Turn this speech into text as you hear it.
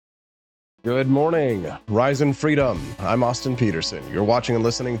Good morning, Rise in Freedom. I'm Austin Peterson. You're watching and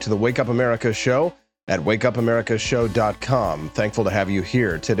listening to the Wake Up America show at wakeupAmericaShow.com. Thankful to have you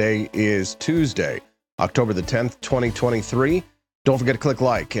here. Today is Tuesday, October the 10th, 2023. Don't forget to click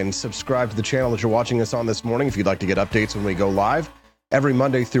like and subscribe to the channel that you're watching us on this morning if you'd like to get updates when we go live. Every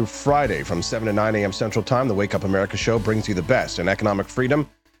Monday through Friday from 7 to 9 a.m. Central Time, the Wake Up America show brings you the best in economic freedom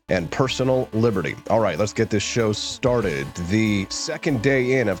and personal liberty. All right, let's get this show started. The second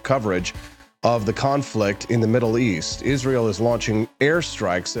day in of coverage of the conflict in the Middle East. Israel is launching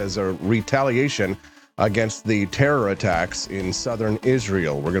airstrikes as a retaliation against the terror attacks in southern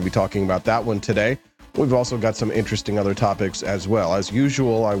Israel. We're going to be talking about that one today. We've also got some interesting other topics as well. As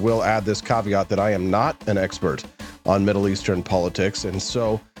usual, I will add this caveat that I am not an expert on Middle Eastern politics, and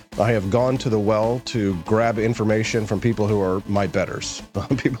so I have gone to the well to grab information from people who are my betters,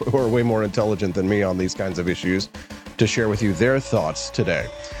 people who are way more intelligent than me on these kinds of issues, to share with you their thoughts today.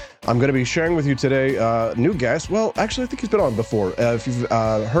 I'm going to be sharing with you today new guest. Well, actually, I think he's been on before. If you've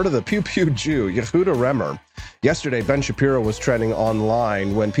heard of the Pew Pew Jew, Yehuda Remer. Yesterday, Ben Shapiro was trending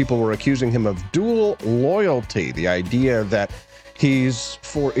online when people were accusing him of dual loyalty, the idea that he's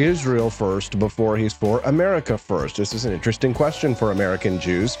for Israel first before he's for America first. This is an interesting question for American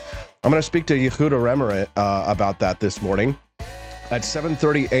Jews. I'm going to speak to Yehuda Remer about that this morning. At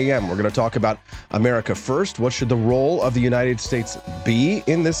 7:30 a.m., we're going to talk about America first. What should the role of the United States be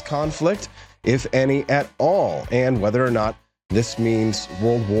in this conflict, if any at all, and whether or not this means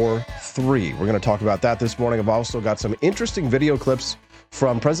World War III. We're going to talk about that this morning. I've also got some interesting video clips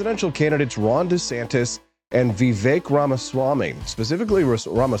from presidential candidates Ron DeSantis and Vivek Ramaswamy. Specifically,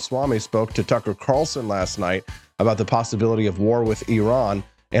 Ramaswamy spoke to Tucker Carlson last night about the possibility of war with Iran.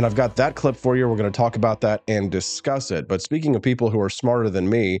 And I've got that clip for you. We're going to talk about that and discuss it. But speaking of people who are smarter than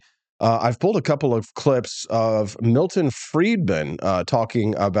me, I've pulled a couple of clips of Milton Friedman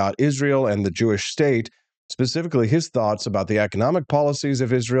talking about Israel and the Jewish state, specifically his thoughts about the economic policies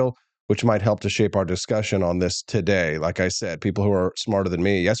of Israel, which might help to shape our discussion on this today. Like I said, people who are smarter than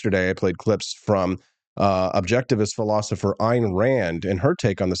me. Yesterday, I played clips from objectivist philosopher Ayn Rand and her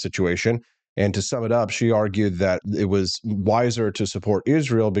take on the situation. And to sum it up, she argued that it was wiser to support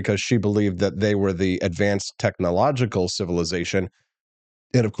Israel because she believed that they were the advanced technological civilization.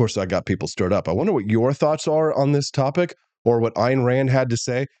 And of course, I got people stirred up. I wonder what your thoughts are on this topic or what Ayn Rand had to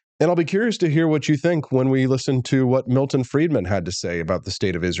say. And I'll be curious to hear what you think when we listen to what Milton Friedman had to say about the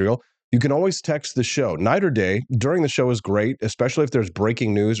state of Israel. You can always text the show, night or day. During the show is great, especially if there's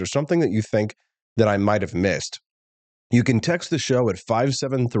breaking news or something that you think that I might have missed. You can text the show at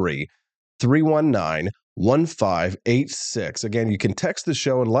 573-319-1586. Again, you can text the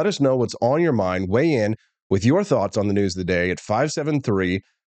show and let us know what's on your mind. Weigh in with your thoughts on the news of the day at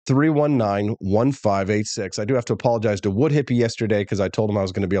 573-319-1586. I do have to apologize to Wood Hippie yesterday because I told him I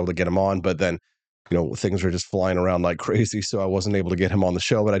was going to be able to get him on, but then, things were just flying around like crazy, so I wasn't able to get him on the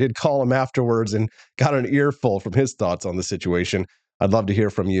show. But I did call him afterwards and got an earful from his thoughts on the situation. I'd love to hear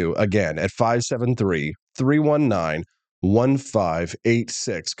from you again at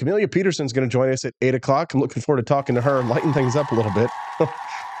 573-319-1586. Camelia Peterson's going to join us at 8 o'clock. I'm looking forward to talking to her and lighten things up a little bit. A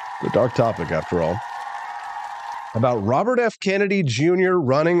dark topic, after all. About Robert F. Kennedy Jr.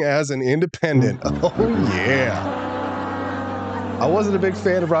 running as an independent. Oh, yeah. I wasn't a big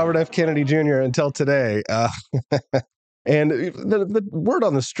fan of Robert F. Kennedy Jr. until today. And the word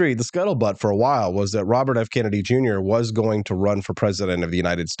on the street, the scuttlebutt for a while, was that Robert F. Kennedy Jr. was going to run for president of the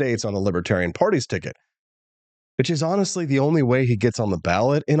United States on the Libertarian Party's ticket, which is honestly the only way he gets on the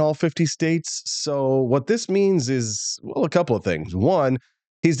ballot in all 50 states. So what this means is, well, a couple of things. One,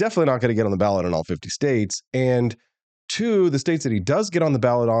 he's definitely not going to get on the ballot in all 50 states. And two, the states that he does get on the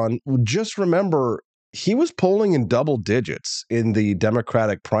ballot on, just remember, he was polling in double digits in the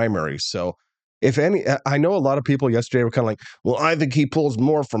Democratic primary. So if any, I know a lot of people yesterday were kind of like, well, I think he pulls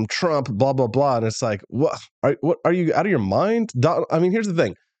more from Trump, blah, blah, blah. And it's like, what are you out of your mind? I mean, here's the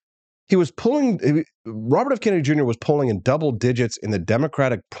thing. Robert F. Kennedy Jr. was polling in double digits in the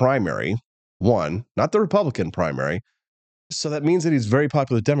Democratic primary, one, not the Republican primary. So that means that he's very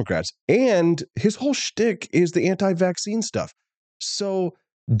popular with Democrats. And his whole shtick is the anti-vaccine stuff. So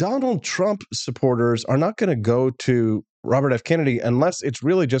Donald Trump supporters are not going to go to Robert F. Kennedy unless it's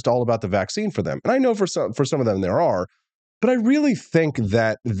really just all about the vaccine for them. And I know for some of them there are, but I really think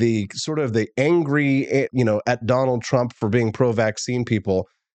that the sort of the angry, at Donald Trump for being pro-vaccine people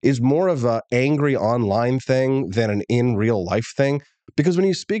is more of a angry online thing than an in real life thing. Because when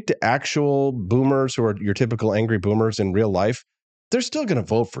you speak to actual boomers who are your typical angry boomers in real life, they're still going to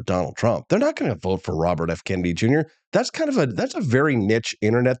vote for Donald Trump. They're not going to vote for Robert F. Kennedy Jr. That's a very niche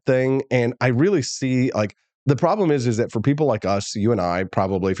internet thing. And I really see the problem is that for people like us, you and I,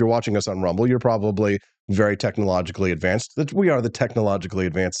 probably, if you're watching us on Rumble, you're probably very technologically advanced. That we are the technologically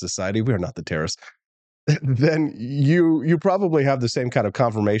advanced society. We are not the terrorists. Then you probably have the same kind of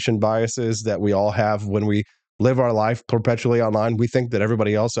confirmation biases that we all have when we live our life perpetually online. We think that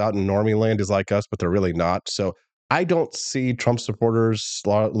everybody else out in normie land is like us, but they're really not. So I don't see Trump supporters,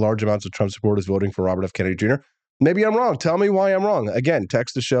 large amounts of Trump supporters voting for Robert F. Kennedy Jr. Maybe I'm wrong. Tell me why I'm wrong. Again,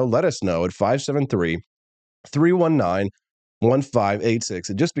 text the show. Let us know at 573-319-1586.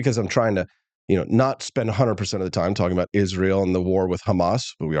 And just because I'm trying to, not spend 100% of the time talking about Israel and the war with Hamas,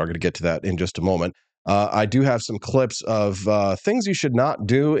 but we are going to get to that in just a moment. I do have some clips of things you should not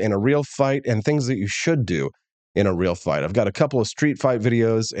do in a real fight and things that you should do in a real fight. I've got a couple of street fight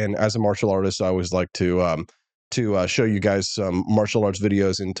videos, and as a martial artist, I always like to show you guys some martial arts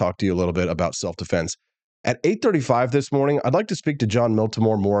videos and talk to you a little bit about self-defense. At 8:35 this morning, I'd like to speak to Jon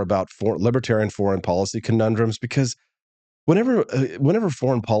Miltimore more about libertarian foreign policy conundrums, because whenever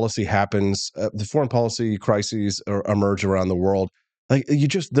foreign policy happens, the foreign policy crises emerge around the world. Like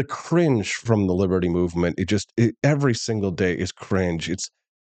the cringe from the liberty movement. Every single day is cringe. It's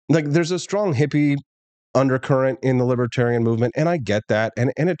like there's a strong hippie undercurrent in the libertarian movement, and I get that,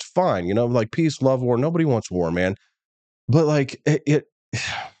 and it's fine. Like peace, love, war. Nobody wants war, man. But like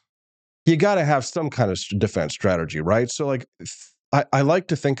you got to have some kind of defense strategy, right? So like I like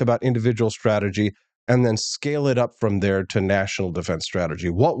to think about individual strategy and then scale it up from there to national defense strategy.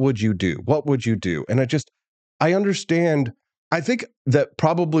 What would you do? What would you do? And I understand. I think that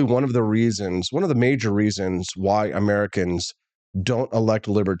probably one of the major reasons why Americans don't elect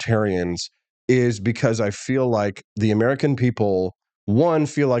libertarians is because I feel like the American people, one,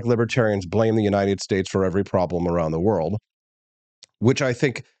 feel like libertarians blame the United States for every problem around the world, which I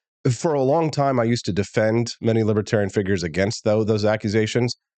think for a long time I used to defend many libertarian figures against those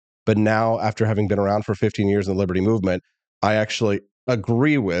accusations. But now, after having been around for 15 years in the liberty movement, I actually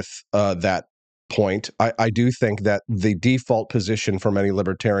agree with that point. I do think that the default position for many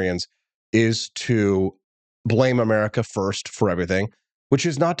libertarians is to blame America first for everything, which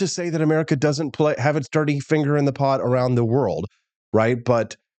is not to say that America doesn't have its dirty finger in the pot around the world, right?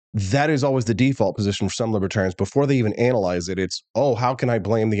 But that is always the default position for some libertarians. Before they even analyze it, it's, oh, how can I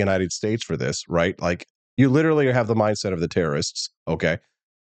blame the United States for this, right? Like, you literally have the mindset of the terrorists, okay?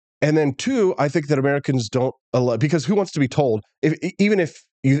 And then two, I think that Americans don't, because who wants to be told, even if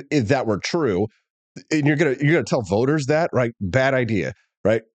that were true, and you're gonna tell voters that, right? Bad idea,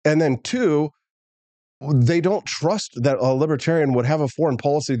 right? And then two, they don't trust that a libertarian would have a foreign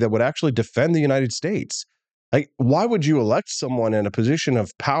policy that would actually defend the United States. Like, why would you elect someone in a position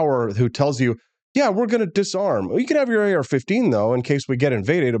of power who tells you, yeah, we're going to disarm? Well, you can have your AR-15 though, in case we get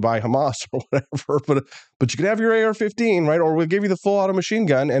invaded by Hamas or whatever. But you can have your AR-15, right? Or we'll give you the full auto machine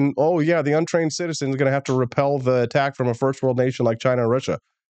gun. And oh yeah, the untrained citizen is going to have to repel the attack from a first world nation like China and Russia.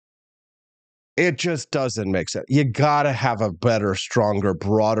 It just doesn't make sense. You got to have a better, stronger,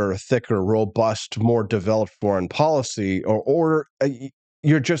 broader, thicker, robust, more developed foreign policy, or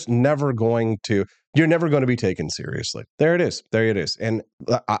you're just never going to. You're never going to be taken seriously. There it is. There it is. And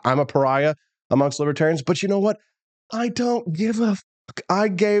I'm a pariah amongst libertarians, but you know what? I don't give a fuck. I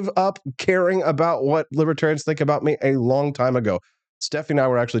gave up caring about what libertarians think about me a long time ago. Stephanie and I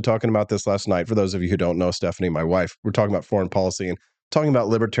were actually talking about this last night. For those of you who don't know Stephanie, my wife, we're talking about foreign policy and talking about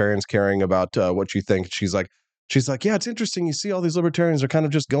libertarians caring about what you think. She's like, yeah, it's interesting. You see all these libertarians are kind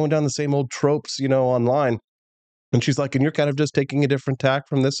of just going down the same old tropes, online. And she's like, and you're kind of just taking a different tack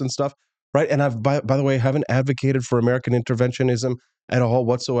from this and stuff. Right. And I've, by the way, haven't advocated for American interventionism at all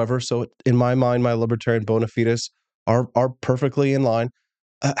whatsoever. So in my mind, my libertarian bona fides are perfectly in line.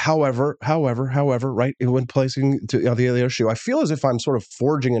 However, right, when placing the other issue, I feel as if I'm sort of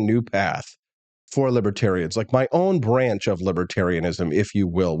forging a new path for libertarians, like my own branch of libertarianism, if you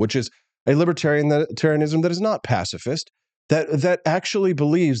will, which is a libertarianism that is not pacifist, that actually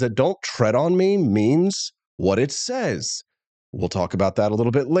believes that don't tread on me means what it says. We'll talk about that a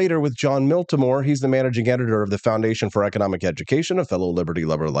little bit later with Jon Miltimore. He's the managing editor of the Foundation for Economic Education, a fellow liberty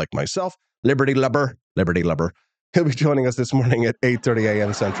lover like myself. Liberty lover. He'll be joining us this morning at 8:30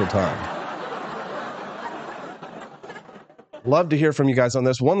 a.m. Central Time. Love to hear from you guys on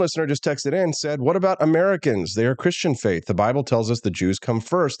this. One listener just texted in, said, what about Americans? They are Christian faith. The Bible tells us the Jews come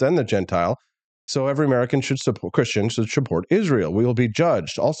first, then the Gentile. So every American Christian should support Israel. We will be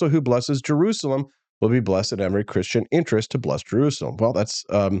judged. Also, who blesses Jerusalem will be blessed, and every Christian interest to bless Jerusalem. Well, that's,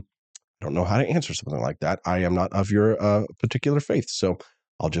 I don't know how to answer something like that. I am not of your particular faith, so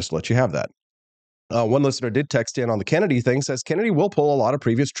I'll just let you have that. One listener did text in on the Kennedy thing, says Kennedy will pull a lot of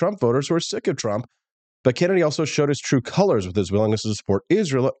previous Trump voters who are sick of Trump, but Kennedy also showed his true colors with his willingness to support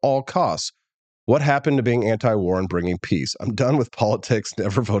Israel at all costs. What happened to being anti-war and bringing peace? I'm done with politics,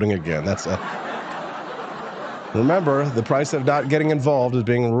 never voting again. That's a... Remember, the price of not getting involved is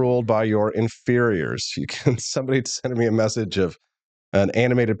being ruled by your inferiors. Somebody sent me a message of an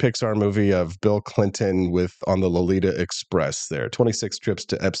animated Pixar movie of Bill Clinton on the Lolita Express there. 26 trips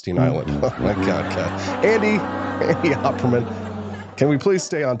to Epstein Island. Oh my God. Andy Opperman, can we please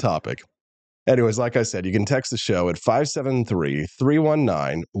stay on topic? Anyways, like I said, you can text the show at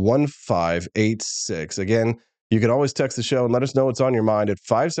 573-319-1586. Again, you can always text the show and let us know what's on your mind at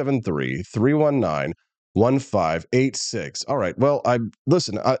 573-319-1586. All right. Well, I'm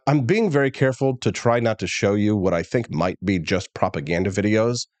being very careful to try not to show you what I think might be just propaganda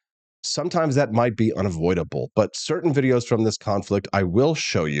videos. Sometimes that might be unavoidable, but certain videos from this conflict I will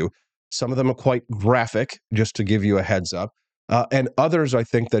show you. Some of them are quite graphic, just to give you a heads up. And others, I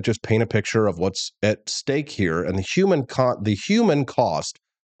think, that just paint a picture of what's at stake here and the human cost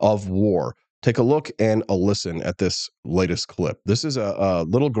of war. Take a look and a listen at this latest clip. This is a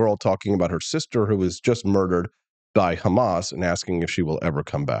little girl talking about her sister who was just murdered by Hamas and asking if she will ever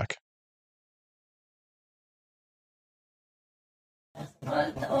come back.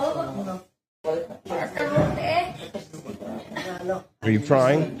 Are you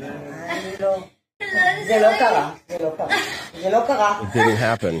crying? It didn't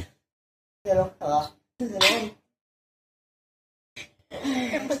happen. I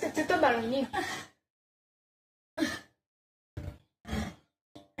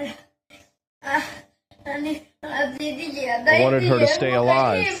wanted her to stay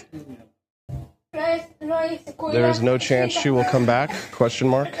alive. There is no chance she will come back? Question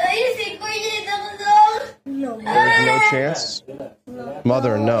mark. There is no chance?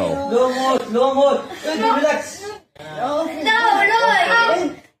 Mother, no.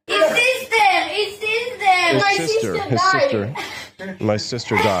 My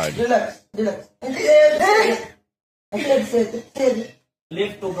sister died.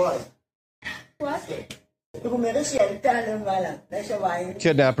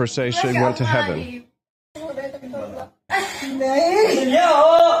 Kidnappers say she went to heaven.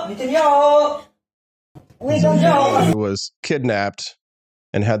 Who was kidnapped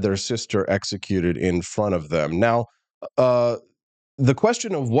and had their sister executed in front of them. Now, the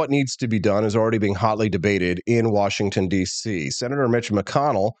question of what needs to be done is already being hotly debated in Washington, D.C. Senator Mitch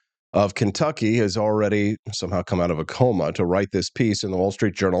McConnell of Kentucky has already somehow come out of a coma to write this piece in the Wall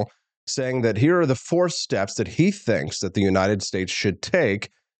Street Journal, saying that here are the 4 steps that he thinks that the United States should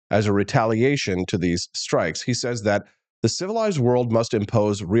take as a retaliation to these strikes. He says that the civilized world must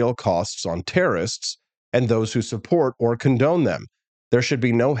impose real costs on terrorists and those who support or condone them. There should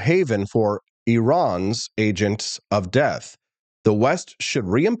be no haven for Iran's agents of death. The West should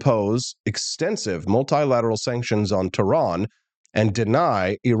reimpose extensive multilateral sanctions on Tehran and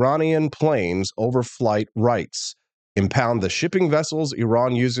deny Iranian planes overflight rights, impound the shipping vessels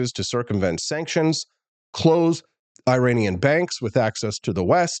Iran uses to circumvent sanctions, close Iranian banks with access to the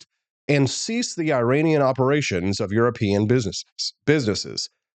West, and cease the Iranian operations of European businesses.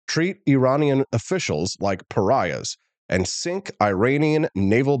 Treat Iranian officials like pariahs and sink Iranian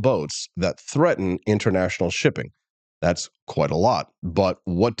naval boats that threaten international shipping. That's quite a lot. But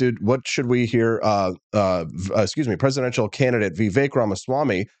what should we hear? Presidential candidate Vivek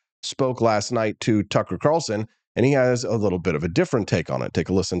Ramaswamy spoke last night to Tucker Carlson, and he has a little bit of a different take on it. Take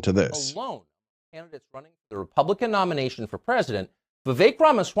a listen to this. Alone, candidates running for the Republican nomination for president, Vivek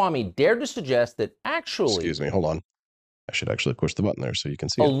Ramaswamy dared to suggest that actually... Excuse me, hold on. I should actually push the button there so you can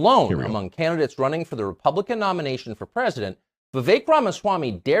see it. Alone among candidates running for the Republican nomination for president, Vivek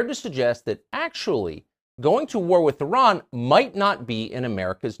Ramaswamy dared to suggest that actually going to war with Iran might not be in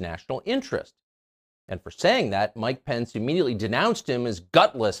America's national interest. And for saying that, Mike Pence immediately denounced him as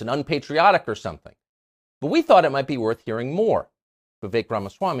gutless and unpatriotic or something. But we thought it might be worth hearing more. Vivek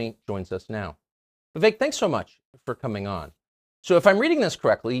Ramaswamy joins us now. Vivek, thanks so much for coming on. So if I'm reading this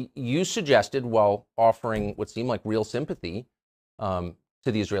correctly, you suggested, while offering what seemed like real sympathy to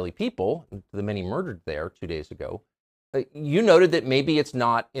the Israeli people, to the many murdered there 2 days ago, you noted that maybe it's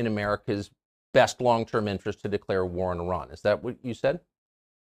not in America's best long-term interest to declare war on Iran. Is that what you said?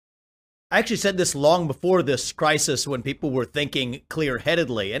 I actually said this long before this crisis when people were thinking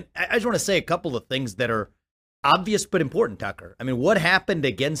clear-headedly. And I just want to say a couple of things that are obvious but important, Tucker. I mean, what happened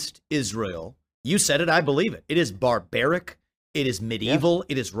against Israel, you said it, I believe it. It is barbaric. It is medieval.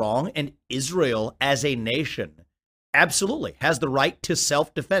 It is wrong. And Israel as a nation absolutely has the right to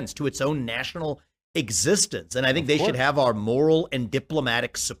self-defense, to its own national existence. And I think they should have our moral and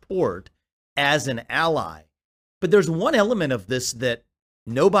diplomatic support as an ally. But there's one element of this that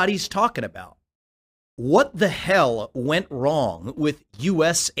nobody's talking about. what the hell went wrong with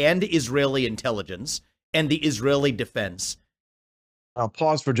U.S. and Israeli intelligence and the Israeli defense? I'll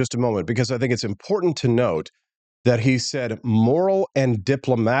pause for just a moment because I think it's important to note that he said moral and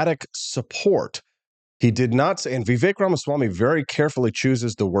diplomatic support. He did not say, and Vivek Ramaswamy very carefully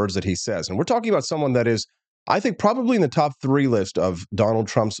chooses the words that he says. And we're talking about someone that is, I think, probably in the top 3 list of Donald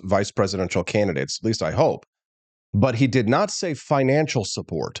Trump's vice presidential candidates, at least I hope. But he did not say financial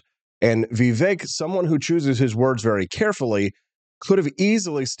support. And Vivek, someone who chooses his words very carefully, could have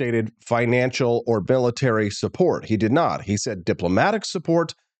easily stated financial or military support. He did not. He said diplomatic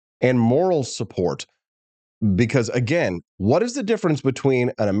support and moral support. Because again, what is the difference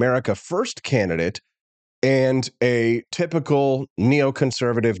between an America First candidate and a typical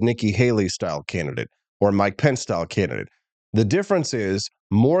neoconservative Nikki Haley style candidate or Mike Pence style candidate? The difference is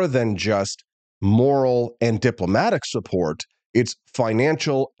more than just moral and diplomatic support. It's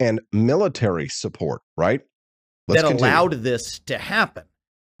financial and military support, right? That allowed this to happen.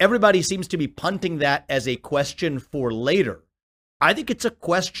 Everybody seems to be punting that as a question for later. I think it's a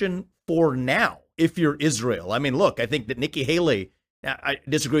question for now. If you're Israel, I mean, look, I think that Nikki Haley, I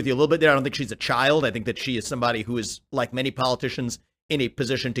disagree with you a little bit there. I don't think she's a child. I think that she is somebody who is, like many politicians, in a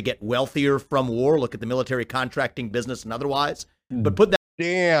position to get wealthier from war. Look at the military contracting business and otherwise. But put that.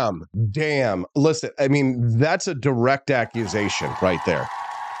 Damn. Listen, I mean, that's a direct accusation right there.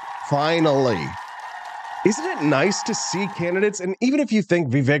 Finally. Isn't it nice to see candidates? And even if you think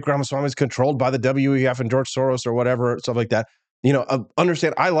Vivek Ramaswamy is controlled by the WEF and George Soros or whatever, stuff like that,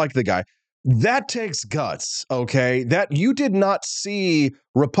 understand, I like the guy. That takes guts, okay? That you did not see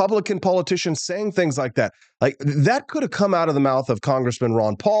Republican politicians saying things like that. Like that could have come out of the mouth of Congressman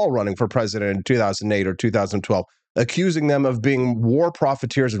Ron Paul running for president in 2008 or 2012, accusing them of being war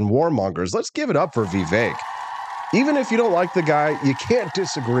profiteers and warmongers. Let's give it up for Vivek. Even if you don't like the guy, you can't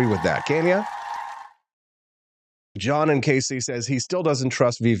disagree with that, can you? John in KC says he still doesn't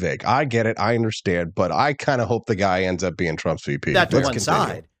trust Vivek. I get it. I understand. But I kind of hope the guy ends up being Trump's VP. That's one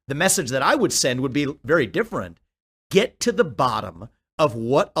side. The message that I would send would be very different. Get to the bottom of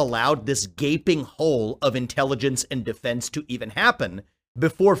what allowed this gaping hole of intelligence and defense to even happen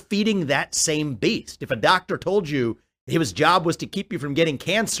before feeding that same beast. If a doctor told you his job was to keep you from getting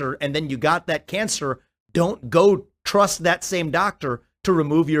cancer and then you got that cancer, don't go trust that same doctor to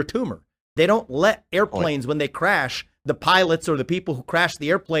remove your tumor. They don't let airplanes, when they crash, the pilots or the people who crash the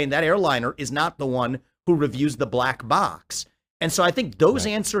airplane, that airliner is not the one who reviews the black box. And so I think those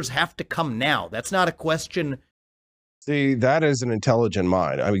answers have to come now. That's not a question. See, that is an intelligent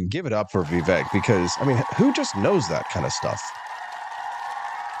mind. I mean, give it up for Vivek because, I mean, who just knows that kind of stuff?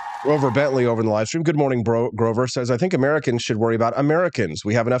 Grover Bentley over in the live stream. Good morning, Grover says, I think Americans should worry about Americans.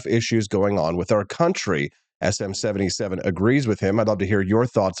 We have enough issues going on with our country. SM77 agrees with him. I'd love to hear your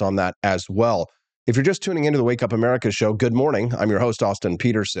thoughts on that as well. If you're just tuning into the Wake Up America show, good morning. I'm your host, Austin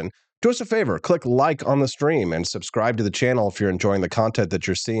Peterson. Do us a favor, click like on the stream and subscribe to the channel if you're enjoying the content that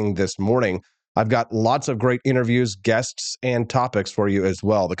you're seeing this morning. I've got lots of great interviews, guests, and topics for you as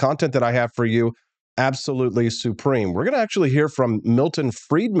well. The content that I have for you, absolutely supreme. We're going to actually hear from Milton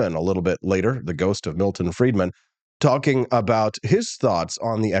Friedman a little bit later, the ghost of Milton Friedman, talking about his thoughts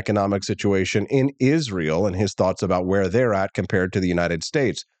on the economic situation in Israel and his thoughts about where they're at compared to the United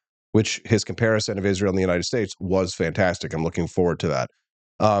States, which his comparison of Israel and the United States was fantastic. I'm looking forward to that.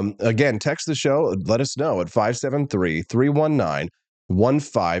 Again, text the show. Let us know at 573-319-1586.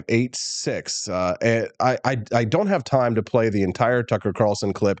 I don't have time to play the entire Tucker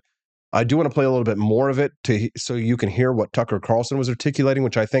Carlson clip. I do want to play a little bit more of it so you can hear what Tucker Carlson was articulating,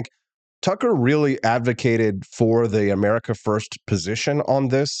 which I think Tucker really advocated for the America First position on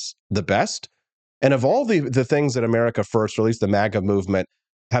this the best. And of all the things that America First, or at least the MAGA movement,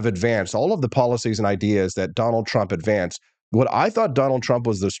 have advanced, all of the policies and ideas that Donald Trump advanced, what I thought Donald Trump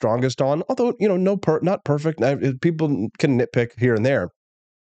was the strongest on, although, not perfect, people can nitpick here and there,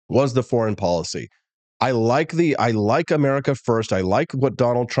 was the foreign policy. I like America First. I like what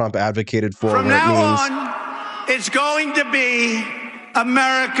Donald Trump advocated for. From now on, it's going to be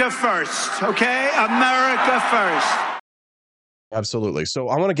America First, okay? America First. Absolutely. So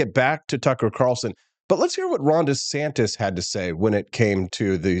I want to get back to Tucker Carlson, but let's hear what Ron DeSantis had to say when it came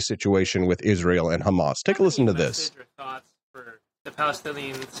to the situation with Israel and Hamas. Take a listen to this. Your thoughts for the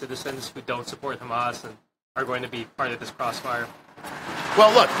Palestinian citizens who don't support Hamas and are going to be part of this crossfire?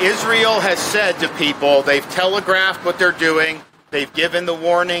 Well, look, Israel has said to people, they've telegraphed what they're doing, they've given the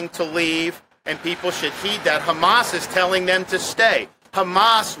warning to leave, and people should heed that. Hamas is telling them to stay.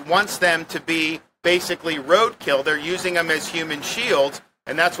 Hamas wants them to be basically roadkill. They're using them as human shields,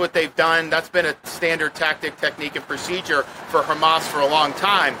 and that's what they've done. That's been a standard tactic, technique, and procedure for Hamas for a long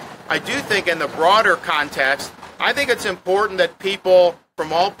time. I do think in the broader context, I think it's important that people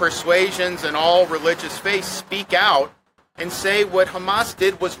from all persuasions and all religious faiths speak out and say what Hamas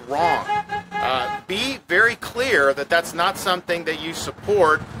did was wrong. Be very clear that that's not something that you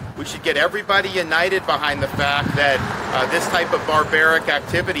support. We should get everybody united behind the fact that this type of barbaric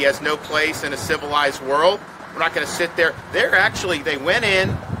activity has no place in a civilized world. We're not going to sit there. They went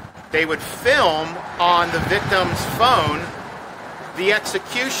in, they would film on the victim's phone the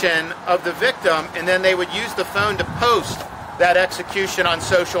execution of the victim, and then they would use the phone to post that execution on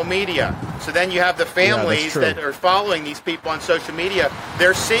social media. So then you have the families that are following these people on social media.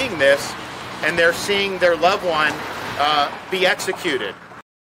 They're seeing this, and they're seeing their loved one be executed.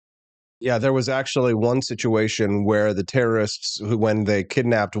 Yeah, there was actually one situation where the terrorists, when they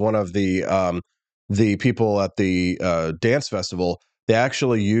kidnapped one of the people at the dance festival, they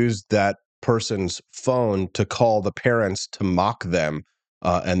actually used that person's phone to call the parents to mock them,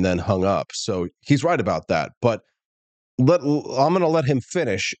 and then hung up. So he's right about that. But I'm going to let him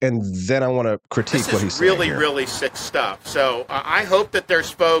finish, and then I want to critique what he's saying. This is really sick stuff. So I hope that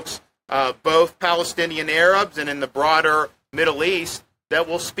there's folks, both Palestinian Arabs and in the broader Middle East, that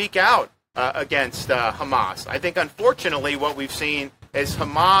will speak out against Hamas. I think, unfortunately, what we've seen is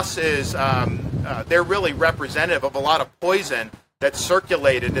Hamas is they're really representative of a lot of poison that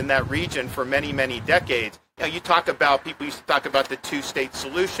circulated in that region for many, many decades. You talk about, people used to talk about the two-state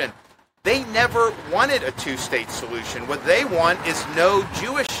solution. They never wanted a two-state solution. What they want is no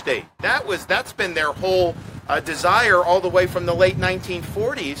Jewish state. That's been their whole desire all the way from the late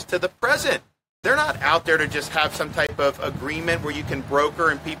 1940s to the present. They're not out there to just have some type of agreement where you can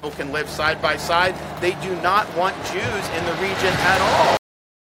broker and people can live side by side. They do not want Jews in the region at all.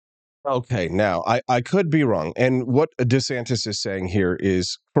 Okay, now I could be wrong, and what DeSantis is saying here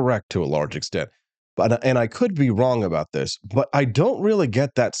is correct to a large extent, and I could be wrong about this, but I don't really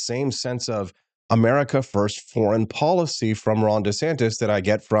get that same sense of America first foreign policy from Ron DeSantis that I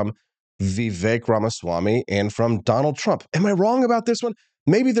get from Vivek Ramaswamy and from Donald Trump. Am I wrong about this one?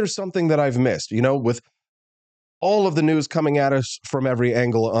 Maybe there's something that I've missed, with all of the news coming at us from every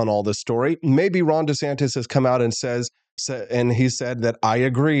angle on all this story. Maybe Ron DeSantis has come out and he said that I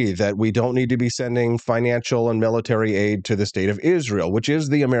agree that we don't need to be sending financial and military aid to the state of Israel, which is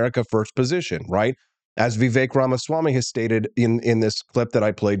the America First position, right? As Vivek Ramaswamy has stated in this clip that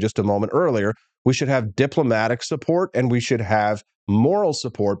I played just a moment earlier, we should have diplomatic support and we should have moral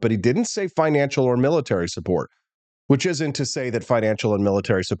support, but he didn't say financial or military support, which isn't to say that financial and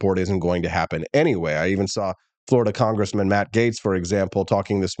military support isn't going to happen anyway. I even saw Florida Congressman Matt Gaetz, for example,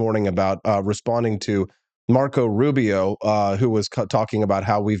 talking this morning about responding to Marco Rubio, who was talking about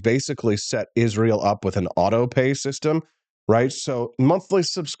how we've basically set Israel up with an auto pay system, right? So monthly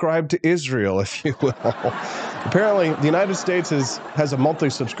subscribe to Israel, if you will. Apparently, the United States has a monthly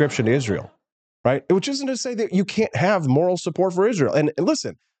subscription to Israel, right? Which isn't to say that you can't have moral support for Israel. And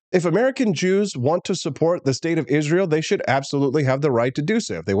listen, if American Jews want to support the state of Israel, they should absolutely have the right to do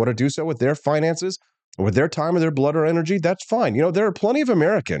so. If they want to do so with their finances, or with their time or their blood or energy, that's fine. There are plenty of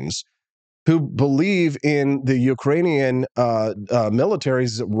Americans who believe in the Ukrainian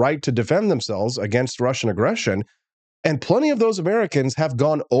military's right to defend themselves against Russian aggression. And plenty of those Americans have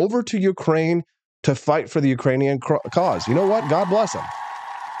gone over to Ukraine to fight for the Ukrainian cause. You know what? God bless them.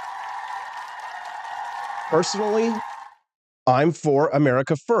 Personally, I'm for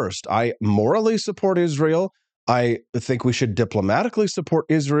America first. I morally support Israel. I think we should diplomatically support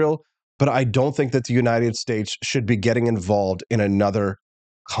Israel, but I don't think that the United States should be getting involved in another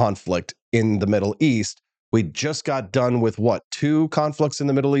conflict in the Middle East. We just got done with 2 conflicts in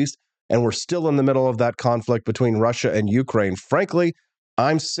the Middle East, and we're still in the middle of that conflict between Russia and Ukraine. Frankly,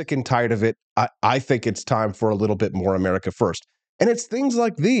 I'm sick and tired of it. I think it's time for a little bit more America first. And it's things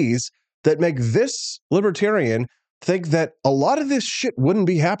like these that make this libertarian think that a lot of this shit wouldn't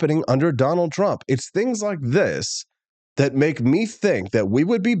be happening under Donald Trump. It's things like this that make me think that we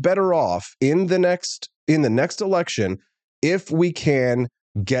would be better off in the next election if we can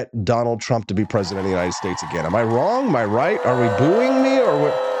get Donald Trump to be president of the United States again. Am I wrong? Am I right? Are we booing me, or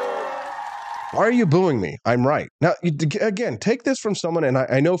what? Are you booing me? I'm right. Now, again, take this from someone, and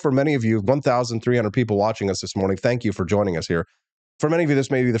I know for many of you, 1,300 people watching us this morning, thank you for joining us here. For many of you,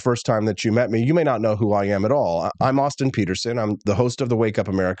 this may be the first time that you met me. You may not know who I am at all. I'm Austin Peterson. I'm the host of the Wake Up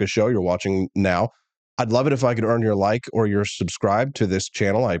America show you're watching now. I'd love it if I could earn your like or your subscribe to this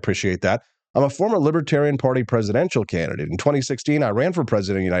channel. I appreciate that. I'm a former Libertarian Party presidential candidate. In 2016, I ran for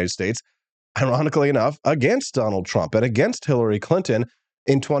president of the United States, ironically enough, against Donald Trump and against Hillary Clinton.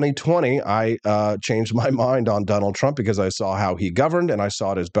 In 2020, I changed my mind on Donald Trump because I saw how he governed and I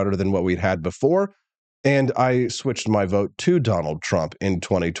saw it as better than what we'd had before. And I switched my vote to Donald Trump in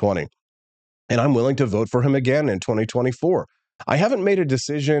 2020. And I'm willing to vote for him again in 2024. I haven't made a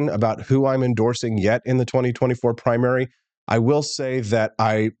decision about who I'm endorsing yet in the 2024 primary. I will say that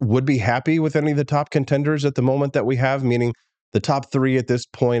I would be happy with any of the top contenders at the moment that we have, meaning the top three at this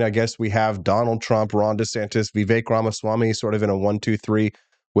point. I guess we have Donald Trump, Ron DeSantis, Vivek Ramaswamy, sort of in a 1-2-3,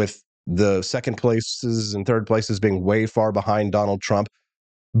 with the second places and third places being way far behind Donald Trump.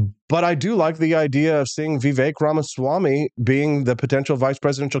 But I do like the idea of seeing Vivek Ramaswamy being the potential vice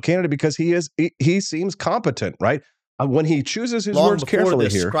presidential candidate because he seems competent, right? When he chooses his words carefully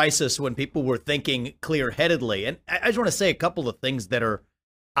this here. Crisis, when people were thinking clear-headedly, and I just want to say a couple of things that are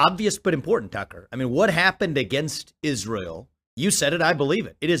obvious but important, Tucker. I mean, what happened against Israel? You said it, I believe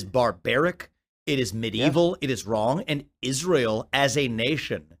it. It is barbaric, it is medieval, It is wrong, and Israel as a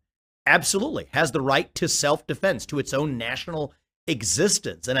nation absolutely has the right to self-defense, to its own national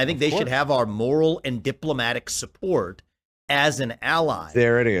existence. And I think they should have our moral and diplomatic support as an ally.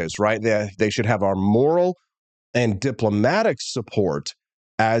 There it is, right? They should have our moral and diplomatic support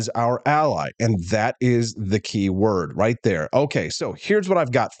as our ally. And that is the key word right there. Okay, so here's what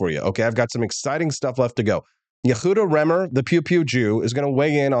I've got for you. Okay, I've got some exciting stuff left to go. Yehuda Remer, the Pew Pew Jew, is going to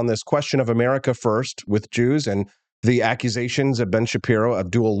weigh in on this question of America first with Jews and the accusations of Ben Shapiro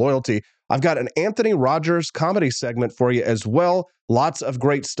of dual loyalty. I've got an Anthony Rogers comedy segment for you as well. Lots of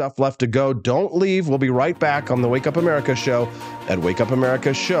great stuff left to go. Don't leave. We'll be right back on the Wake Up America Show at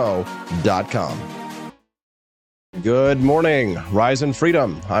wakeupAmericaShow.com. Good morning, Rise and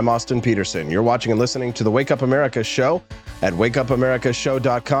Freedom. I'm Austin Peterson. You're watching and listening to the Wake Up America Show at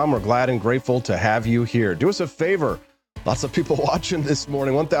wakeupAmericaShow.com. We're glad and grateful to have you here. Do us a favor. Lots of people watching this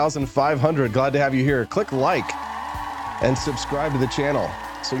morning, 1,500. Glad to have you here. Click like and subscribe to the channel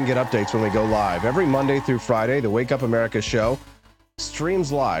so you can get updates when we go live. Every Monday through Friday, the Wake Up America Show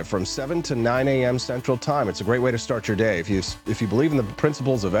streams live from 7 to 9 a.m. Central Time. It's a great way to start your day. If you believe in the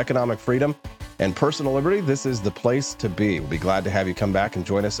principles of economic freedom and personal liberty, this is the place to be. We'll be glad to have you come back and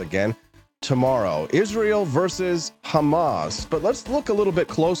join us again tomorrow. Israel versus Hamas. But let's look a little bit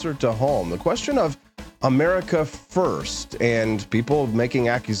closer to home. The question of America first and people making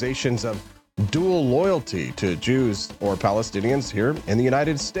accusations of dual loyalty to Jews or Palestinians here in the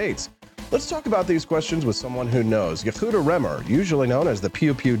United States. Let's talk about these questions with someone who knows. Yehuda Remer, usually known as the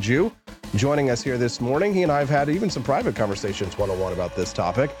Pew Pew Jew, joining us here this morning. He and I have had even some private conversations one-on-one about this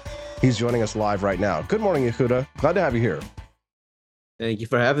topic. He's joining us live right now. Good morning, Yehuda. Glad to have you here. Thank you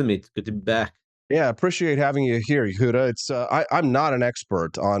for having me. It's good to be back. Yeah, appreciate having you here, Yehuda. It's I'm not an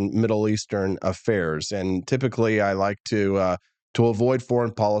expert on Middle Eastern affairs, and typically I like to avoid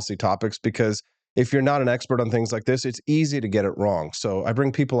foreign policy topics because if you're not an expert on things like this, it's easy to get it wrong. So I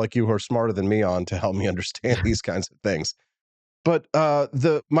bring people like you who are smarter than me on to help me understand these kinds of things. But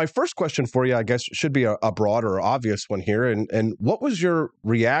my first question for you, I guess, should be a broader or obvious one here. And what was your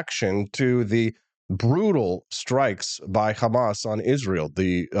reaction to the brutal strikes by Hamas on Israel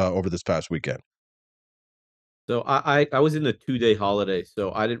over this past weekend? So I was in a 2-day holiday,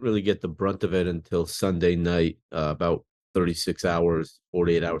 so I didn't really get the brunt of it until Sunday night, about 36 hours,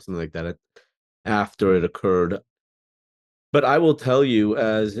 48 hours, something like that, after it occurred. But I will tell you,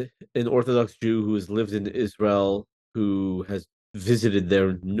 as an Orthodox Jew who has lived in Israel, who has visited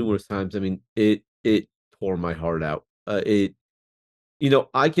there numerous times, I mean, it tore my heart out. I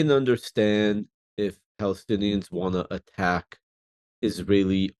can understand if Palestinians want to attack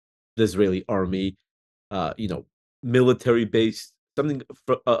the Israeli army, military base, something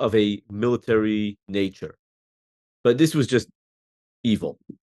of a military nature. But this was just evil.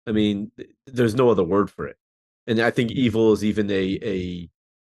 I mean, there's no other word for it. And I think evil is even a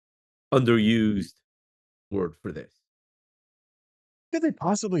underused word for this. What could they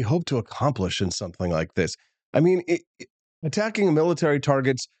possibly hope to accomplish in something like this? I mean, attacking military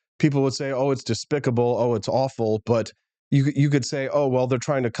targets, people would say, oh, it's despicable, oh, it's awful. But you could say, oh, well, they're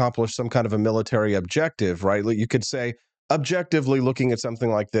trying to accomplish some kind of a military objective, right? You could say, objectively looking at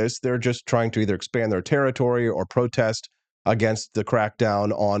something like this, they're just trying to either expand their territory or protest against the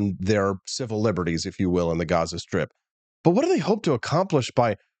crackdown on their civil liberties, if you will, in the Gaza Strip. But what do they hope to accomplish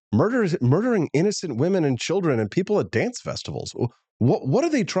by murdering innocent women and children and people at dance festivals? What are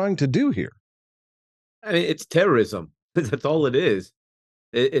they trying to do here? I mean, it's terrorism. That's all it is.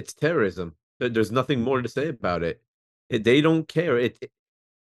 It's terrorism. There's nothing more to say about it. They don't care.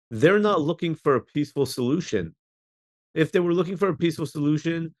 They're not looking for a peaceful solution. If they were looking for a peaceful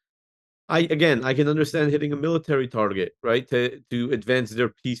solution, I can understand hitting a military target, right, to advance their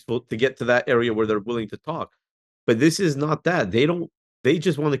to get to that area where they're willing to talk. But this is not that. They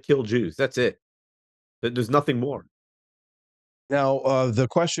just want to kill Jews. That's it. There's nothing more. Now, the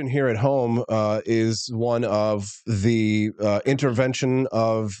question here at home is one of the intervention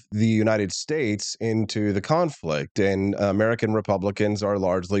of the United States into the conflict, and American Republicans are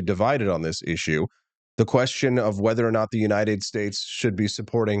largely divided on this issue. The question of whether or not the United States should be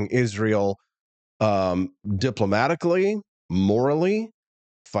supporting Israel diplomatically, morally,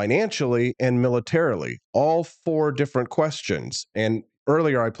 financially, and militarily, all four different questions. And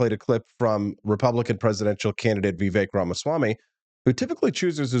earlier, I played a clip from Republican presidential candidate Vivek Ramaswamy, who typically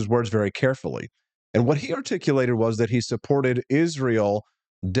chooses his words very carefully. And what he articulated was that he supported Israel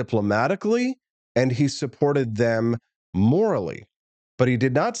diplomatically and he supported them morally, but he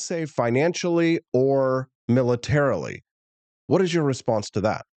did not say financially or militarily. What is your response to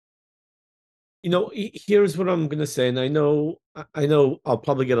that? Here's what I'm going to say, and I know I'll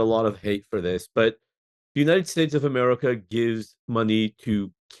probably get a lot of hate for this, but the United States of America gives money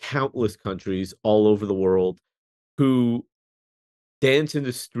to countless countries all over the world who dance in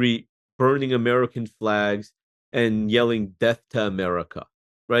the street, burning American flags and yelling death to America,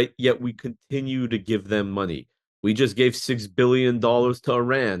 right? Yet we continue to give them money. We just gave $6 billion to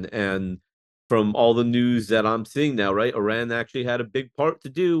Iran. And from all the news that I'm seeing now, right, Iran actually had a big part to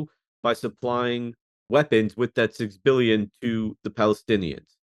do by supplying weapons with that $6 billion to the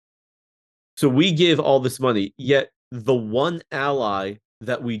Palestinians. So we give all this money, yet the one ally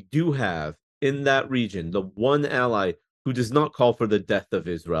that we do have in that region, the one ally who does not call for the death of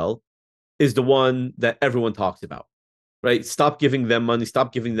Israel, is the one that everyone talks about, right? Stop giving them money,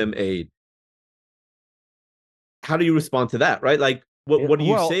 stop giving them aid. How do you respond to that, right? Like, what do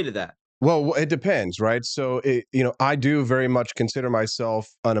you say to that? Well, it depends, right? So, I do very much consider myself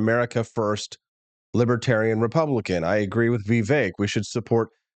an America First libertarian Republican. I agree with Vivek. We should support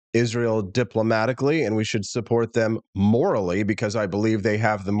Israel diplomatically and we should support them morally because I believe they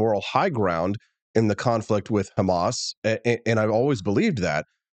have the moral high ground in the conflict with Hamas. And I've always believed that.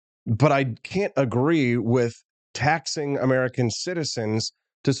 But I can't agree with taxing American citizens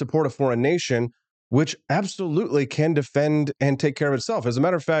to support a foreign nation, which absolutely can defend and take care of itself. As a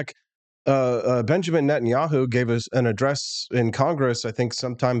matter of fact, Benjamin Netanyahu gave us an address in Congress, I think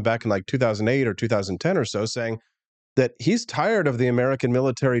sometime back in like 2008 or 2010 or so, saying that he's tired of the American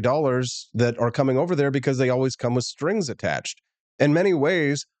military dollars that are coming over there because they always come with strings attached. In many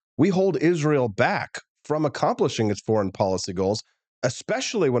ways, we hold Israel back from accomplishing its foreign policy goals,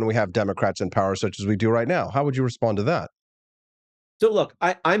 especially when we have Democrats in power such as we do right now. How would you respond to that? So look,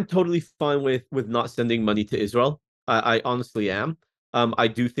 I'm totally fine with not sending money to Israel. I honestly am. I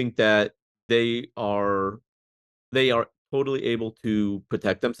do think that they are totally able to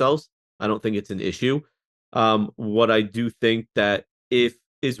protect themselves. I don't think it's an issue. What I do think that if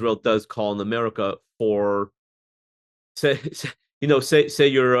Israel does call on America for, say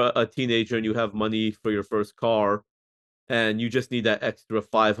you're a teenager and you have money for your first car, and you just need that extra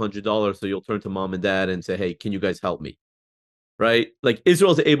 $500, so you'll turn to mom and dad and say, "Hey, can you guys help me?" Right? Like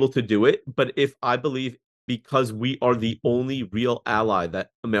Israel's able to do it, but if I believe because we are the only real ally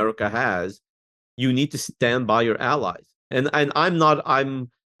that America has, you need to stand by your allies. And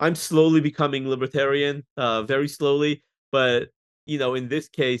I'm slowly becoming libertarian, very slowly. But in this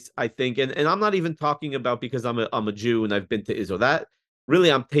case, I think, and I'm not even talking about because I'm a Jew and I've been to Israel. That really,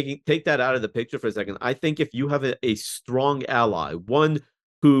 take that out of the picture for a second. I think if you have a strong ally, one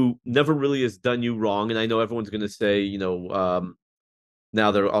who never really has done you wrong, and I know everyone's going to say, now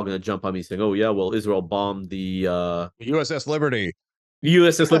they're all going to jump on me saying, "Oh yeah, well Israel bombed the USS Liberty."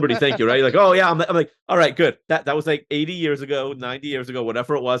 USS Liberty, thank you, right? Like, oh yeah, I'm like, all right, good. That was like 80 years ago, 90 years ago,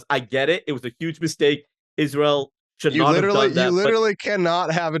 whatever it was. I get it. It was a huge mistake. Israel should not have done that. You literally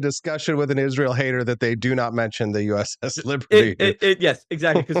cannot have a discussion with an Israel hater that they do not mention the USS Liberty. Yes,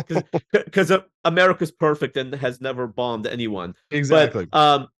 exactly. Because America's perfect and has never bombed anyone. Exactly.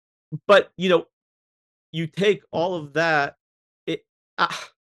 But you take all of that.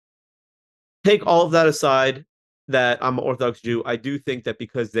 Take all of that aside, that I'm an Orthodox Jew, I do think that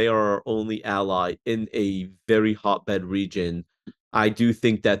because they are our only ally in a very hotbed region, I do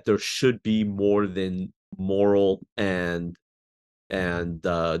think that there should be more than moral and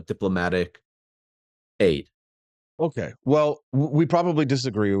diplomatic aid. Okay. Well, we probably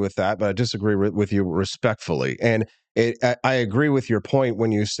disagree with that, but I disagree with you respectfully. And I agree with your point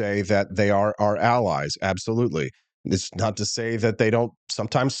when you say that they are our allies. Absolutely. It's not to say that they don't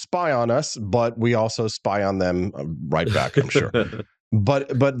sometimes spy on us, but we also spy on them right back, I'm sure. But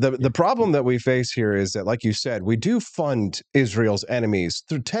the problem that we face here is that, like you said, we do fund Israel's enemies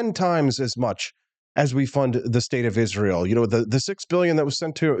through 10 times as much as we fund the state of Israel. The $6 billion that was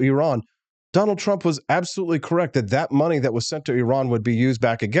sent to Iran, Donald Trump was absolutely correct that that money that was sent to Iran would be used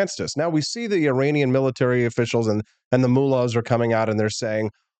back against us. Now we see the Iranian military officials and the mullahs are coming out and they're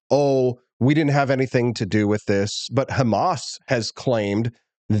saying, oh, we didn't have anything to do with this. But Hamas has claimed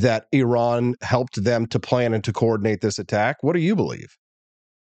that Iran helped them to plan and to coordinate this attack. What do you believe?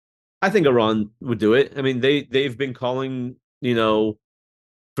 I think Iran would do it. I mean, they've been calling,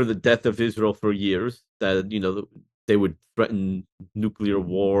 for the death of Israel for years, that, they would threaten nuclear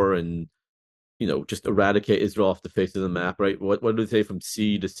war and, just eradicate Israel off the face of the map, right? What do they say, from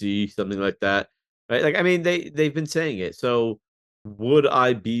sea to sea, something like that, right? Like, I mean, they've been saying it. So would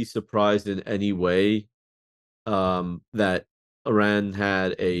I be surprised in any way that Iran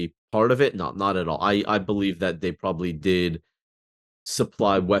had a part of it? Not at all. I believe that they probably did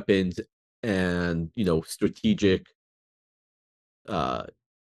supply weapons and, strategic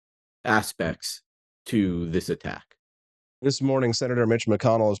aspects to this attack. This morning, Senator Mitch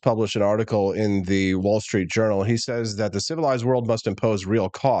McConnell has published an article in the Wall Street Journal. He says that the civilized world must impose real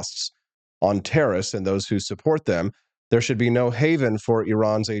costs on terrorists and those who support them. There should be no haven for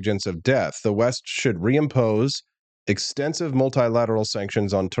Iran's agents of death. The West should reimpose extensive multilateral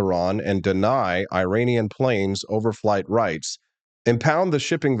sanctions on Tehran and deny Iranian planes overflight rights, impound the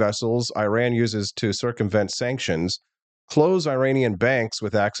shipping vessels Iran uses to circumvent sanctions, close Iranian banks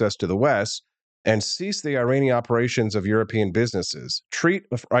with access to the West, and cease the Iranian operations of European businesses, treat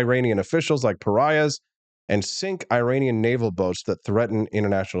Iranian officials like pariahs, and sink Iranian naval boats that threaten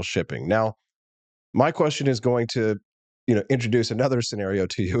international shipping. Now, my question is going to, introduce another scenario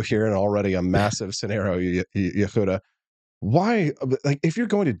to you here, and already a massive scenario, Yehuda. Why, like, if you're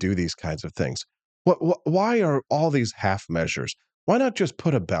going to do these kinds of things, why are all these half measures? Why not just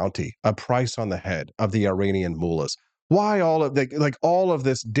put a bounty, a price on the head of the Iranian mullahs? Why all of all of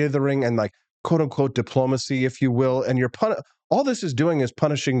this dithering and quote unquote diplomacy, if you will, and all this is doing is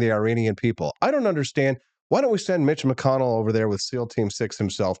punishing the Iranian people. I don't understand. Why don't we send Mitch McConnell over there with SEAL Team 6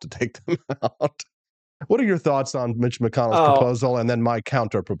 himself to take them out? What are your thoughts on Mitch McConnell's proposal and then my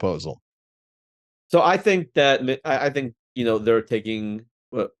counter proposal? So I think they're taking,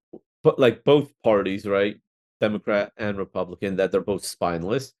 like, both parties, right, Democrat and Republican, that they're both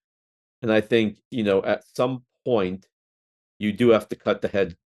spineless, and I think at some point you do have to cut the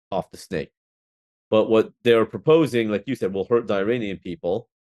head off the snake. But what they're proposing, like you said, will hurt the Iranian people.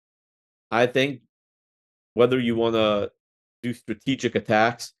 I think whether you want to do strategic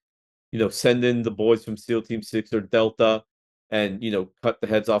attacks, send in the boys from SEAL Team 6 or Delta and, cut the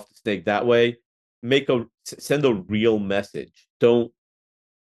heads off the snake that way, send a real message. Don't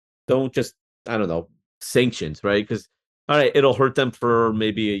just, I don't know, sanctions, right? Because, all right, it'll hurt them for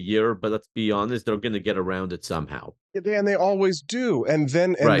maybe a year, but let's be honest, they're going to get around it somehow. And they always do. And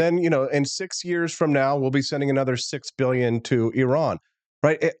then, in 6 years from now, we'll be sending another $6 billion to Iran,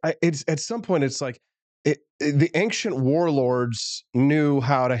 right? It's at some point, it's like the ancient warlords knew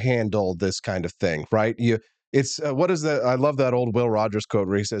how to handle this kind of thing, right? I love that old Will Rogers quote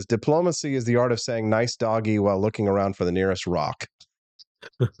where he says, diplomacy is the art of saying nice doggy while looking around for the nearest rock.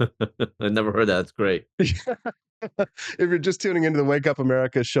 I never heard that. That's great. If you're just tuning into the Wake Up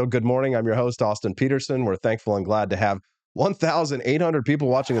America show, good morning. I'm your host, Austin Peterson. We're thankful and glad to have 1,800 people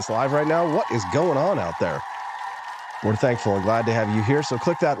watching us live right now. What is going on out there? We're thankful and glad to have you here. So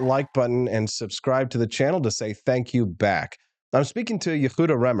click that like button and subscribe to the channel to say thank you back. I'm speaking to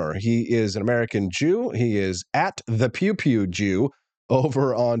Yehuda Remer. He is an American Jew. He is at the Pew Pew Jew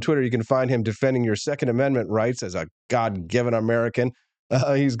over on Twitter. You can find him defending your Second Amendment rights as a God-given American.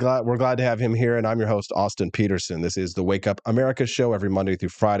 We're glad to have him here, and I'm your host, Austin Peterson. This is the Wake Up America show every Monday through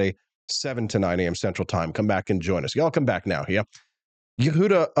Friday, 7 to 9 a.m. Central Time. Come back and join us. Y'all come back now, yeah?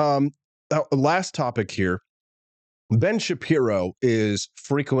 Yehuda, last topic here. Ben Shapiro is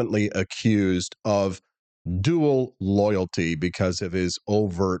frequently accused of dual loyalty because of his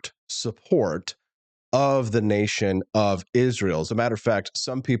overt support of the nation of Israel. As a matter of fact,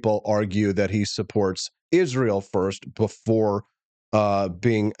 some people argue that he supports Israel first before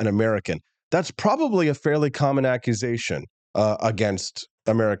being an American. That's probably a fairly common accusation against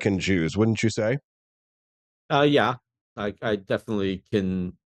American Jews, wouldn't you say? Yeah, I definitely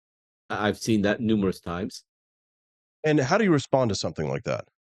can. I've seen that numerous times. And how do you respond to something like that?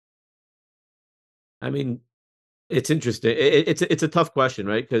 I mean, it's interesting. It's a tough question,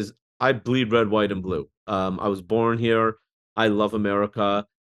 right? Because I bleed red, white, and blue. I was born here. I love America.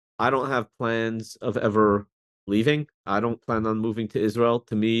 I don't have plans of ever leaving. I don't plan on moving to Israel.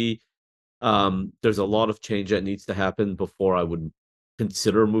 To me, there's a lot of change that needs to happen before I would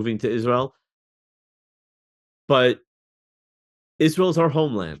consider moving to Israel. But Israel's our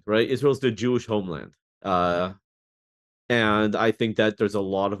homeland, right? Israel's the Jewish homeland. And I think that there's a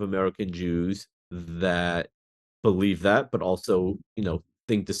lot of American Jews that believe that, but also,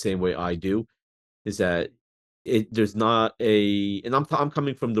 think the same way I do, is that there's not and I'm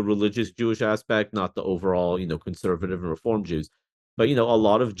coming from the religious Jewish aspect, not the overall, conservative and reform Jews. But, a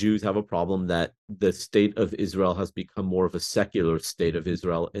lot of Jews have a problem that the state of Israel has become more of a secular state of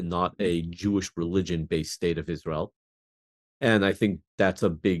Israel and not a Jewish religion-based state of Israel. And I think that's a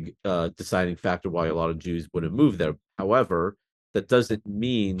big deciding factor why a lot of Jews wouldn't move there. However, that doesn't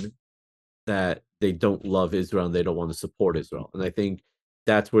mean that they don't love Israel and they don't want to support Israel. And I think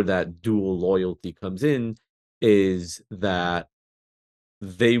that's where that dual loyalty comes in, is that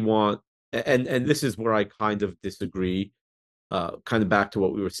they want, and this is where I kind of disagree, kind of back to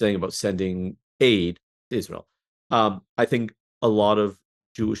what we were saying about sending aid to Israel. I think a lot of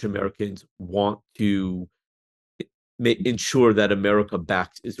Jewish Americans want to ensure that America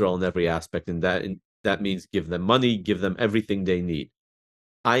backs Israel in every aspect, and that means give them money, give them everything they need.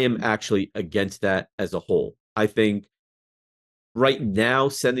 I am actually against that as a whole. I think right now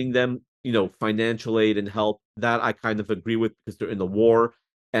sending them, financial aid and help, that I kind of agree with, because they're in the war,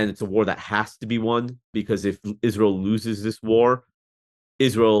 and it's a war that has to be won, because if Israel loses this war,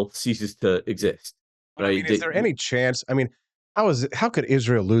 Israel ceases to exist. Right? I mean, is there any chance? I mean, how could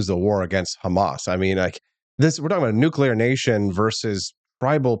Israel lose the war against Hamas? I mean, like this, we're talking about a nuclear nation versus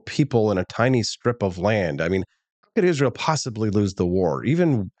tribal people in a tiny strip of land. I mean, how could Israel possibly lose the war,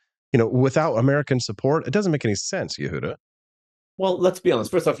 even without American support? It doesn't make any sense, Yehuda. Well, let's be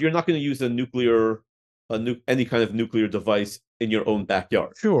honest. First off, you're not going to use any kind of nuclear device in your own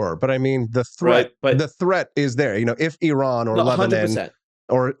backyard. Sure, but I mean, the threat, right? The threat is there. If Iran or Lebanon 100%.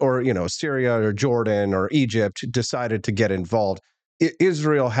 or Syria or Jordan or Egypt decided to get involved,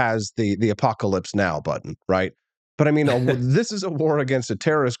 Israel has the apocalypse now button, right? But I mean, this is a war against a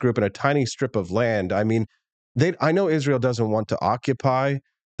terrorist group in a tiny strip of land. I mean, I know Israel doesn't want to occupy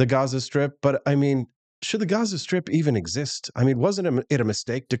the Gaza Strip, but I mean, should the Gaza Strip even exist? I mean, wasn't it a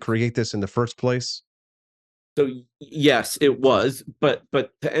mistake to create this in the first place? So yes, it was. But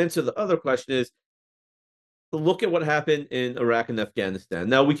to answer the other question is, look at what happened in Iraq and Afghanistan.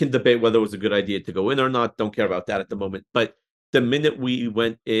 Now, we can debate whether it was a good idea to go in or not. Don't care about that at the moment. But the minute we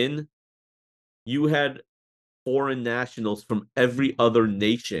went in, you had foreign nationals from every other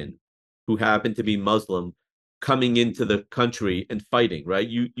nation who happened to be Muslim coming into the country and fighting, right?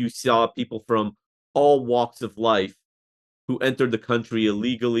 You saw people from all walks of life who entered the country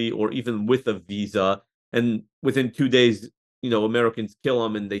illegally or even with a visa. And within 2 days, Americans kill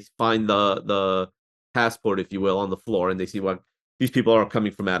them and they find the passport, if you will, on the floor, and they see what these people are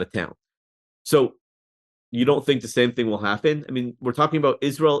coming from out of town. So you don't think the same thing will happen? I mean, we're talking about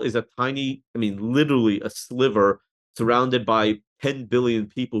Israel is a tiny, literally a sliver surrounded by 10 billion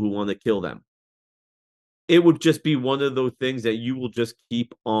people who want to kill them. It would just be one of those things that you will just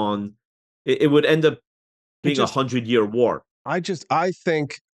keep on. It would end up being a 100-year war. I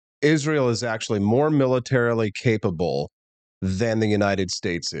think Israel is actually more militarily capable than the United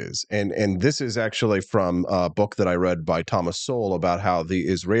States is. And this is actually from a book that I read by Thomas Sowell about how the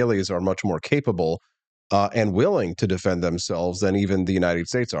Israelis are much more capable and willing to defend themselves than even the United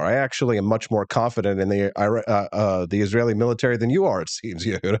States are. I actually am much more confident in the Israeli military than you are, it seems,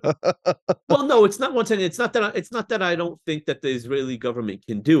 Yehuda. Well, no, it's not one thing. It's not that I don't think that the Israeli government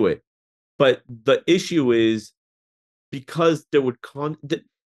can do it, but the issue is because there would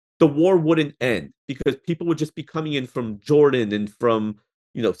the war wouldn't end, because people would just be coming in from Jordan and from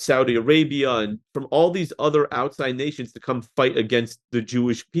Saudi Arabia and from all these other outside nations to come fight against the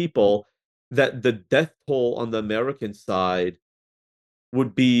Jewish people, that the death toll on the American side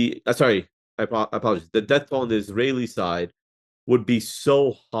would be I apologize. The death toll on the Israeli side would be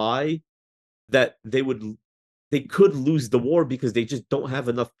so high that they could lose the war because they just don't have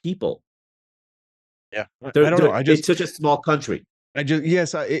enough people. Yeah, I don't know. It's such a small country.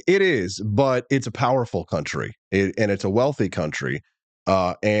 Yes, it is, but it's a powerful country, and it's a wealthy country,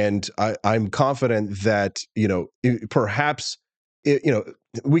 and I'm confident that perhaps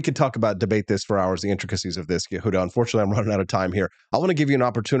we could debate this for hours, the intricacies of this, Yehuda. Unfortunately, I'm running out of time here. I want to give you an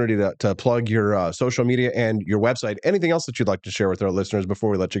opportunity to plug your social media and your website. Anything else that you'd like to share with our listeners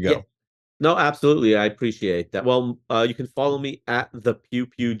before we let you go? Yeah. No, absolutely. I appreciate that. Well, you can follow me at the Pew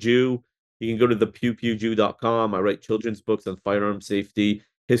Pew Jew. You can go to thepewpewjew.com. I write children's books on firearm safety,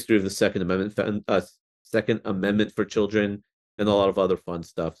 history of the Second Amendment for children, and a lot of other fun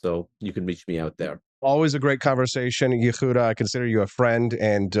stuff. So you can reach me out there. Always a great conversation, Yehuda. I consider you a friend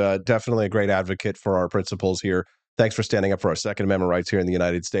and definitely a great advocate for our principles here. Thanks for standing up for our Second Amendment rights here in the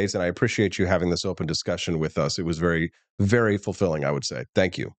United States. And I appreciate you having this open discussion with us. It was very, very fulfilling, I would say.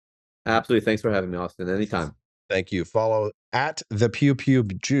 Thank you. Absolutely. Thanks for having me, Austin. Anytime. Thank you. Follow at the Pew Pew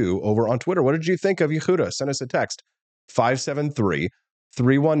Jew over on Twitter. What did you think of Yehuda? Send us a text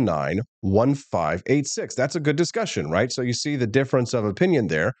 573-319-1586. That's a good discussion, right? So you see the difference of opinion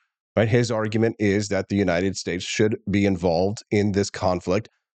there, right? His argument is that the United States should be involved in this conflict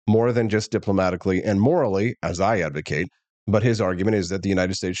more than just diplomatically and morally, as I advocate. But his argument is that the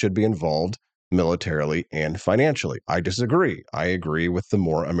United States should be involved militarily and financially. I disagree. I agree with the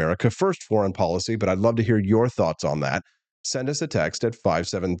more America first foreign policy, but I'd love to hear your thoughts on that. Send us a text at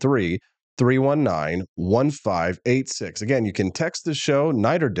 573-319-1586. Again, you can text the show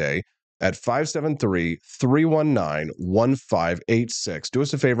night or day at 573-319-1586. Do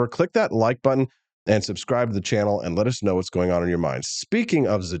us a favor, click that like button and subscribe to the channel and let us know what's going on in your mind. Speaking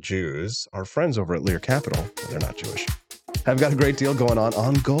of the Jews, our friends over at Lear Capital, they're not Jewish, I've got a great deal going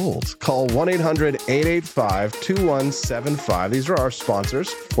on gold. Call 1-800-885-2175. These are our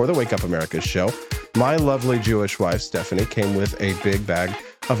sponsors for the Wake Up America show. My lovely Jewish wife, Stephanie, came with a big bag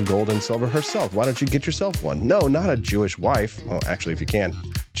of gold and silver herself. Why don't you get yourself one? No, not a Jewish wife. Well, actually, if you can.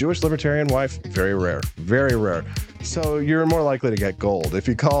 Jewish libertarian wife, very rare. Very rare. So you're more likely to get gold if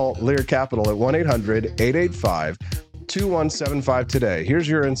you call Lear Capital at 1-800-885-2175 today. Here's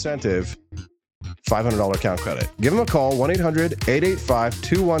your incentive. $500 account credit. Give them a call,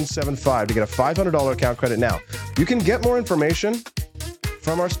 1-800-885-2175 to get a $500 account credit now. You can get more information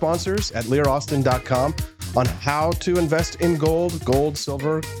from our sponsors at learaustin.com on how to invest in gold,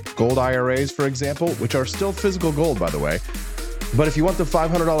 silver, gold IRAs, for example, which are still physical gold, by the way. But if you want the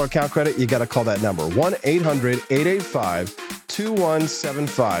 $500 account credit, you got to call that number,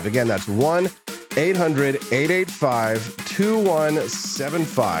 1-800-885-2175. Again, that's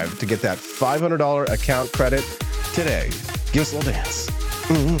 1-800-885-2175 to get that $500 account credit today. Give us a little dance.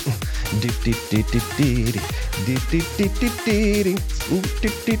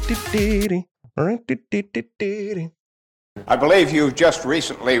 I believe you've just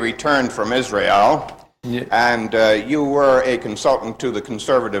recently returned from Israel, and you were a consultant to the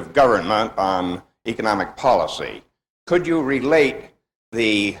conservative government on economic policy. Could you relate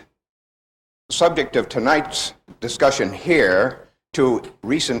the subject of tonight's discussion here to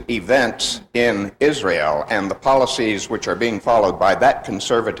recent events in Israel and the policies which are being followed by that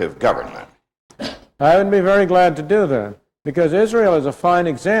conservative government? I would be very glad to do that, because Israel is a fine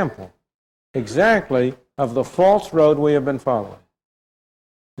example, exactly, of the false road we have been following.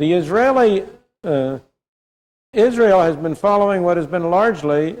 The Israel has been following what has been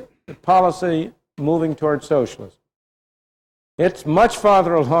largely a policy moving towards socialism. It's much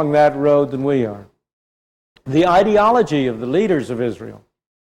farther along that road than we are. The ideology of the leaders of Israel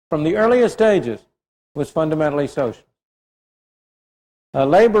from the earliest stages was fundamentally social. A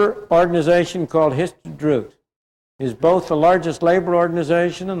labor organization called Histadrut is both the largest labor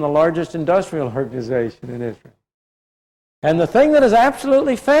organization and the largest industrial organization in Israel. And the thing that is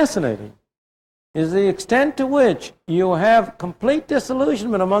absolutely fascinating is the extent to which you have complete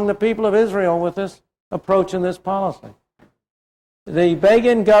disillusionment among the people of Israel with this approach and this policy. The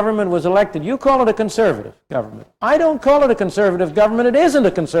Begin government was elected. You call it a conservative government. I don't call it a conservative government. It isn't a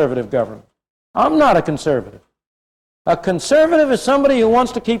conservative government. I'm not a conservative. A conservative is somebody who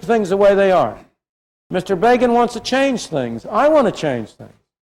wants to keep things the way they are. Mr. Begin wants to change things. I want to change things.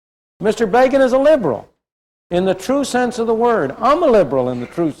 Mr. Begin is a liberal in the true sense of the word. I'm a liberal in the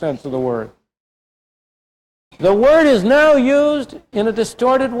true sense of the word. The word is now used in a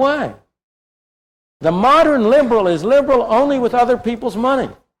distorted way. The modern liberal is liberal only with other people's money.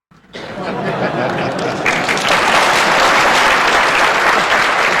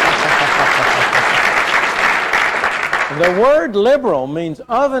 The word liberal means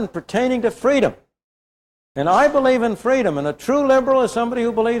of and pertaining to freedom. And I believe in freedom, and a true liberal is somebody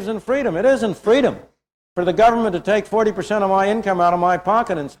who believes in freedom. It isn't freedom for the government to take 40% of my income out of my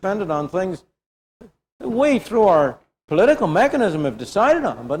pocket and spend it on things that we, through our political mechanism, have decided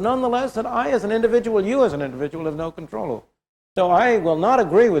on, but nonetheless that I as an individual, you as an individual, have no control over. So I will not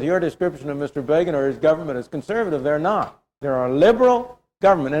agree with your description of Mr. Begin or his government as conservative. They're not. They're a liberal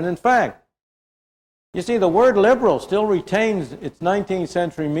government. And in fact, you see, the word liberal still retains its 19th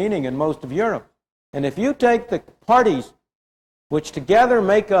century meaning in most of Europe. And if you take the parties which together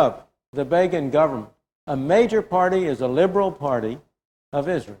make up the Begin government, a major party is a liberal party of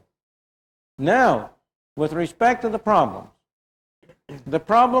Israel. Now, with respect to the problem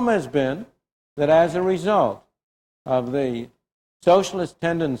has been that as a result of the socialist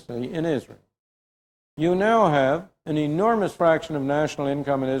tendency in Israel, you now have an enormous fraction of national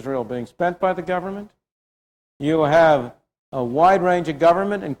income in Israel being spent by the government. You have a wide range of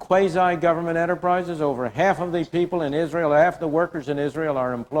government and quasi-government enterprises. Over half of the people in Israel, half the workers in Israel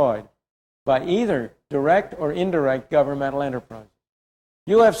are employed by either direct or indirect governmental enterprise.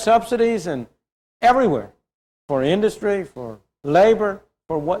 You have subsidies and everywhere for industry, for labor,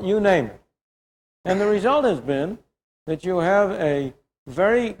 for what you name it. And the result has been that you have a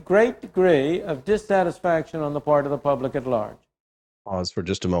very great degree of dissatisfaction on the part of the public at large. Pause for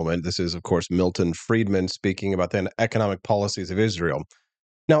just a moment. This is, of course, Milton Friedman speaking about the economic policies of Israel.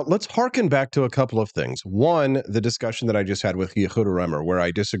 Now, let's hearken back to a couple of things. One, the discussion that I just had with Yehuda Remer, where I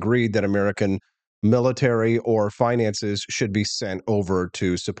disagreed that American military or finances should be sent over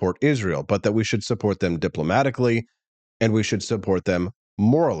to support Israel, but that we should support them diplomatically and we should support them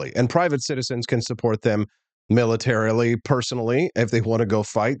morally. And private citizens can support them militarily, personally. If they want to go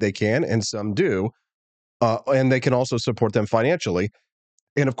fight, they can, and some do. And they can also support them financially.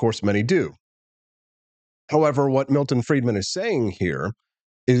 And of course, many do. However, what Milton Friedman is saying here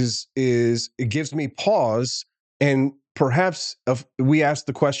is it gives me pause. And perhaps we ask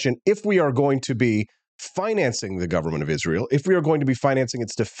the question, if we are going to be financing the government of Israel, if we are going to be financing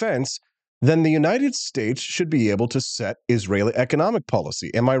its defense, then the United States should be able to set Israeli economic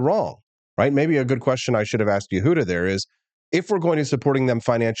policy. Am I wrong? Right? Maybe a good question I should have asked Yehuda there is, if we're going to be supporting them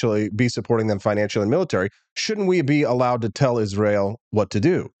financially and military, shouldn't we be allowed to tell Israel what to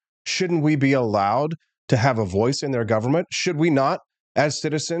do? Shouldn't we be allowed to have a voice in their government? Should we not, as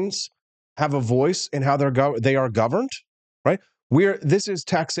citizens, have a voice in how they are governed? Right? This is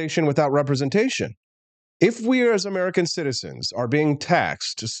taxation without representation. If we as American citizens are being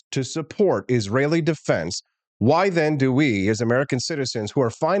taxed to support Israeli defense, why then do we as American citizens who are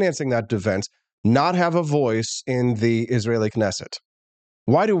financing that defense not have a voice in the Israeli Knesset?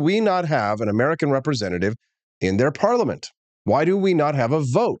 Why do we not have an American representative in their parliament? Why do we not have a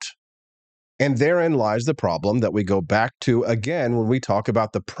vote? And therein lies the problem that we go back to again when we talk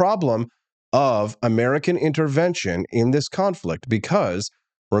about the problem of American intervention in this conflict. Because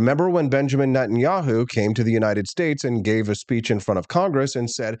remember when Benjamin Netanyahu came to the United States and gave a speech in front of Congress and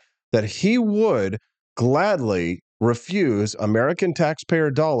said that he would gladly refuse American taxpayer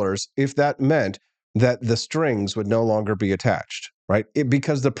dollars if that meant that the strings would no longer be attached, right?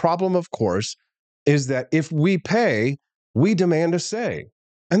 Because the problem, of course, is that if we pay, we demand a say.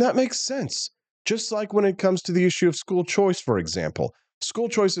 And that makes sense. Just like when it comes to the issue of school choice, for example. School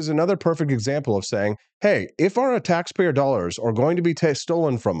choice is another perfect example of saying, hey, if our taxpayer dollars are going to be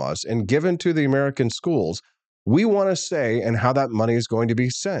stolen from us and given to the American schools, we want a say in how that money is going to be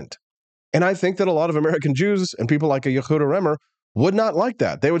sent. And I think that a lot of American Jews and people like a Yehuda Remer would not like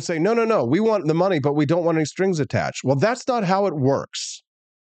that. They would say, no, we want the money, but we don't want any strings attached. Well, that's not how it works.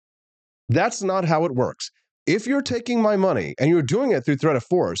 That's not how it works. If you're taking my money and you're doing it through threat of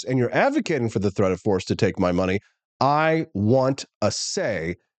force and you're advocating for the threat of force to take my money, I want a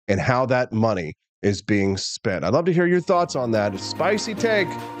say in how that money is being spent. I'd love to hear your thoughts on that. Spicy take.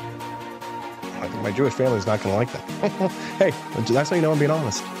 I think my Jewish family is not going to like that. Hey, that's how you know I'm being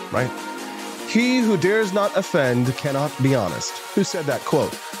honest, right? He who dares not offend cannot be honest. Who said that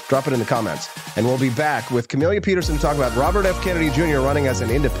quote? Drop it in the comments. And we'll be back with Camelia Peterson to talk about Robert F. Kennedy Jr. running as an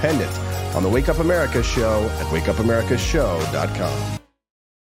independent on the Wake Up America show at wakeupAmericaShow.com.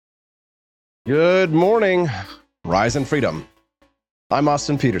 Good morning. Rise and freedom. I'm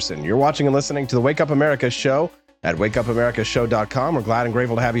Austin Peterson. You're watching and listening to the Wake Up America show at wakeupAmericaShow.com. We're glad and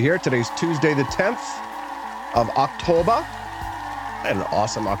grateful to have you here. Today's Tuesday, the 10th of October. I had an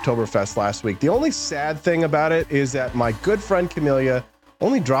awesome Oktoberfest last week. The only sad thing about it is that my good friend Camelia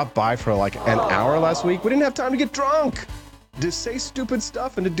only dropped by for like an hour last week. We didn't have time to get drunk, to say stupid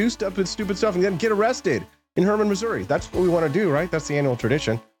stuff and to do stupid stuff and then get arrested in Hermann, Missouri. That's what we want to do, right? That's the annual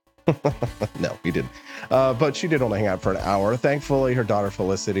tradition. No, he didn't. But she did only hang out for an hour. Thankfully, her daughter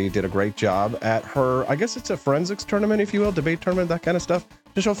Felicity did a great job at her, I guess it's a forensics tournament, if you will, debate tournament, that kind of stuff.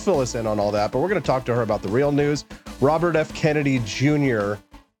 She'll fill us in on all that. But we're going to talk to her about the real news. Robert F. Kennedy Jr.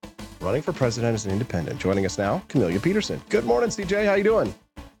 running for president as an independent. Joining us now, Camelia Peterson. Good morning, CJ. How you doing?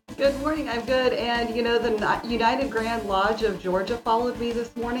 Good morning. I'm good. And, you know, the United Grand Lodge of Georgia followed me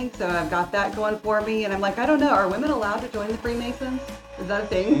this morning, so I've got that going for me. And I'm like, I don't know, are women allowed to join the Freemasons? Is that a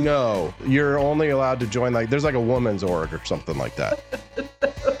thing? No, you're only allowed to join, like, there's like a woman's org or something like that.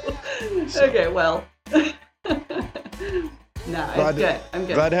 Okay, well. No, it's good. I'm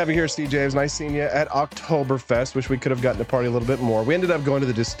good. Glad to have you here, CJ. It was nice seeing you at Oktoberfest. Wish we could have gotten to party a little bit more. We ended up going to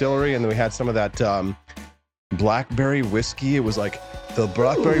the distillery, and then we had some of that blackberry whiskey. It was like the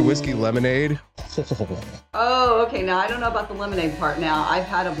blackberry whiskey lemonade. Oh, okay. Now, I don't know about the lemonade part now. I've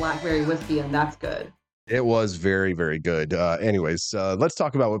had a blackberry whiskey, and that's good. It was very, very good. Anyways, let's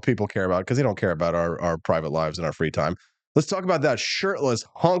talk about what people care about, because they don't care about our private lives and our free time. Let's talk about that shirtless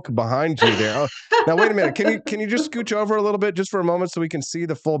hunk behind you there. Oh, now wait a minute. Can you just scooch over a little bit just for a moment so we can see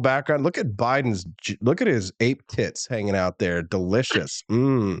the full background? Look at look at his ape tits hanging out there. Delicious.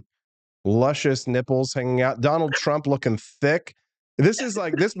 Luscious nipples hanging out. Donald Trump looking thick.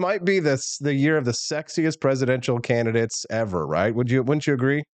 This might be the year of the sexiest presidential candidates ever, right? Wouldn't you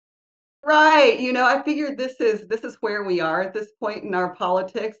agree? Right. I figured this is where we are at this point in our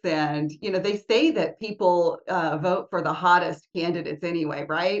politics. And, they say that people vote for the hottest candidates anyway,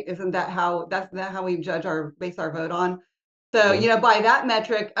 right? Isn't that that's not how we base our vote on? So, by that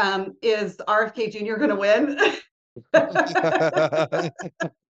metric, is RFK Jr. going to win?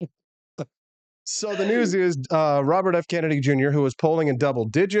 So the news is Robert F. Kennedy Jr., who was polling in double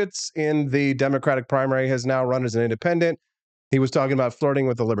digits in the Democratic primary, has now run as an independent. He was talking about flirting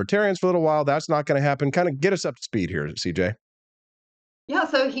with the libertarians for a little while. That's not going to happen. Kind of get us up to speed here, CJ. Yeah,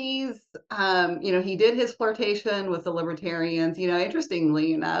 so he's, he did his flirtation with the libertarians.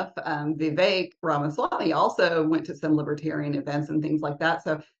 Interestingly enough, Vivek Ramaswamy also went to some libertarian events and things like that.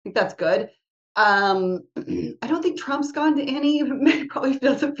 So I think that's good. I don't think Trump's gone to any. Probably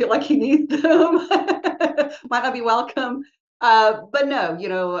doesn't feel like he needs them. Might not be welcome. But no,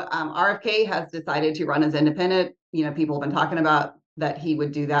 RFK has decided to run as independent. People have been talking about that he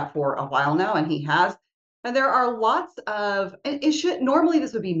would do that for a while now, and he has. And there are lots of, and normally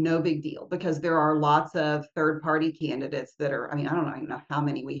this would be no big deal because there are lots of third-party candidates that are, I don't even know how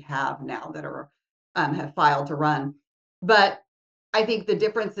many we have now that are, have filed to run. But I think the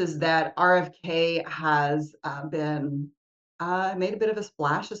difference is that RFK has been made a bit of a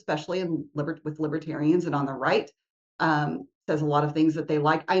splash, especially with libertarians and on the right. Says a lot of things that they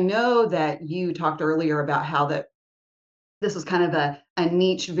like. I know that you talked earlier about how that this was kind of a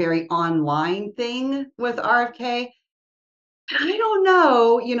niche, very online thing with RFK. I don't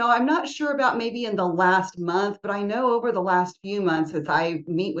know, I'm not sure about maybe in the last month, but I know over the last few months as I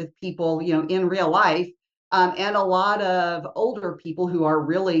meet with people, in real life, and a lot of older people who are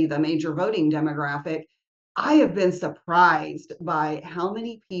really the major voting demographic, I have been surprised by how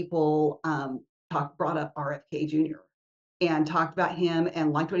many people brought up RFK Jr. and talked about him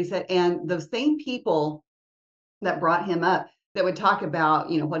and liked what he said. And those same people that brought him up that would talk about,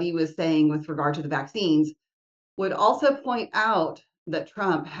 what he was saying with regard to the vaccines would also point out that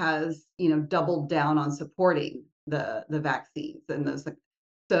Trump has, doubled down on supporting the vaccines and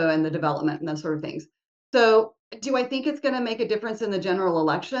and the development and those sort of things. So do I think it's going to make a difference in the general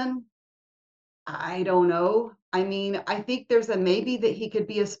election? I don't know. I think there's a maybe that he could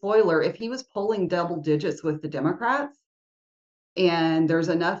be a spoiler if he was polling double digits with the Democrats and there's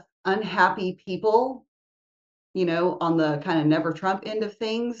enough unhappy people on the kind of never Trump end of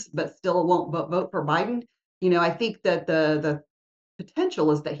things, but still won't vote for Biden. I think that the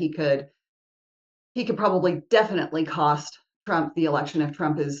potential is that he could probably definitely cost Trump the election if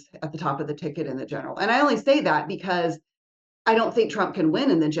Trump is at the top of the ticket in the general. And I only say that because I don't think Trump can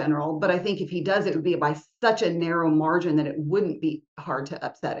win in the general, but I think if he does, it would be by such a narrow margin that it wouldn't be hard to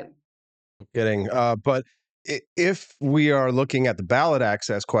upset him. Kidding. But if we are looking at the ballot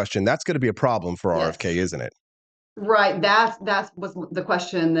access question, that's going to be a problem for RFK, isn't it? Right. That was the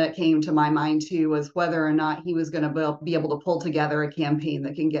question that came to my mind too, was whether or not he was going to be able to pull together a campaign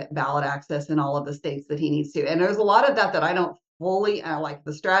that can get ballot access in all of the states that he needs to. And there's a lot of that I don't fully, like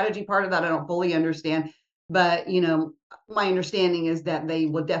the strategy part of that, I don't fully understand. But, my understanding is that they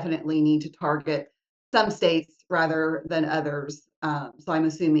will definitely need to target some states rather than others. So I'm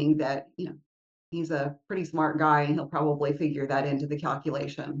assuming that, he's a pretty smart guy and he'll probably figure that into the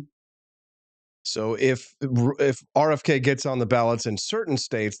calculation. So if RFK gets on the ballots in certain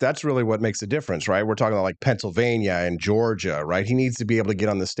states, that's really what makes a difference, right? We're talking about like Pennsylvania and Georgia, right? He needs to be able to get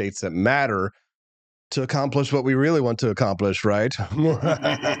on the states that matter to accomplish what we really want to accomplish, right?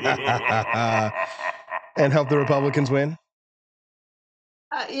 And help the Republicans win.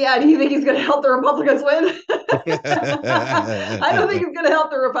 Yeah, do you think he's going to help the Republicans win? I don't think he's going to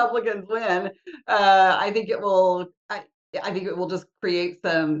help the Republicans win. I think it will. I think it will just create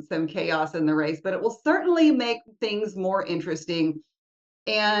some chaos in the race, but it will certainly make things more interesting.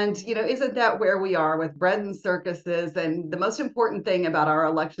 And, isn't that where we are with bread and circuses? And the most important thing about our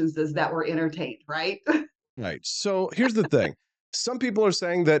elections is that we're entertained, right? Right. So here's the thing. Some people are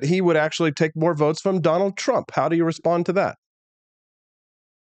saying that he would actually take more votes from Donald Trump. How do you respond to that?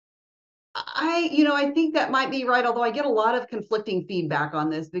 I think that might be right, although I get a lot of conflicting feedback on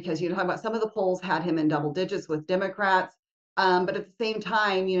this because, talking about some of the polls had him in double digits with Democrats. But at the same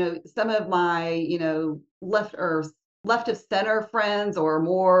time, some of my, left of center friends or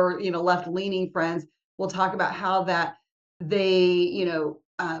more, left leaning friends will talk about how that they,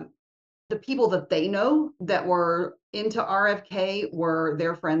 the people that they know that were into RFK were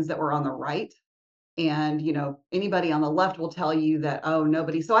their friends that were on the right. And, anybody on the left will tell you that, oh,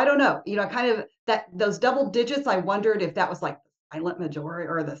 nobody. So I don't know, kind of that those double digits. I wondered if that was like the silent majority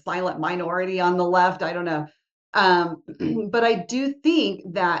or the silent minority on the left. I don't know. But I do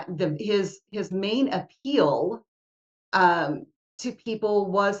think that his main appeal to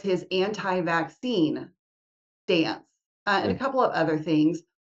people was his anti-vaccine stance and a couple of other things.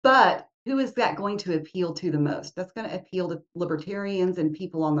 But who is that going to appeal to the most? That's going to appeal to libertarians and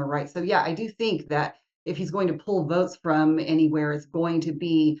people on the right. So yeah, I do think that if he's going to pull votes from anywhere, it's going to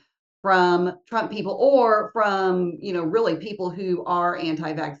be from Trump people or from, really people who are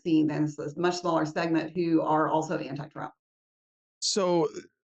anti-vaccine. And it's a much smaller segment who are also anti-Trump. So,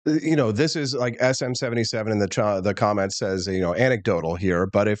 this is like SM77 in the comments says, anecdotal here.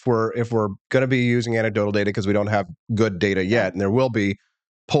 But if we're going to be using anecdotal data because we don't have good data yet, and there will be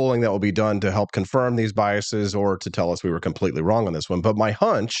polling that will be done to help confirm these biases or to tell us we were completely wrong on this one. But my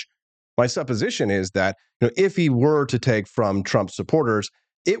supposition is that if he were to take from Trump supporters,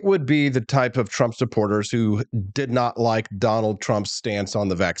 it would be the type of Trump supporters who did not like Donald Trump's stance on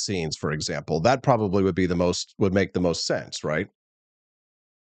the vaccines, for example. That probably would make the most sense, right?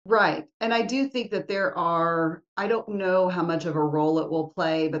 Right. And I do think that I don't know how much of a role it will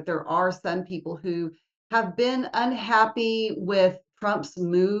play, but there are some people who have been unhappy with Trump's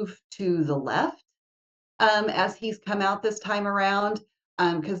move to the left as he's come out this time around.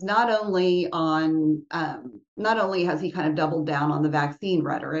 Because not only has he kind of doubled down on the vaccine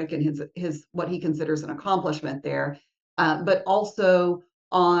rhetoric and his what he considers an accomplishment there, but also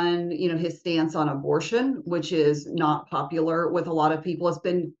on his stance on abortion, which is not popular with a lot of people. It's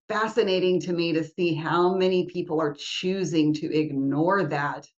been fascinating to me to see how many people are choosing to ignore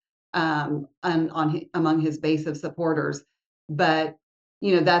that among his base of supporters. But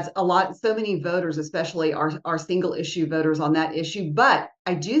that's a lot. So many voters, especially are single issue voters on that issue. But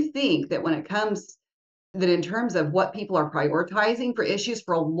I do think that when it comes that in terms of what people are prioritizing for issues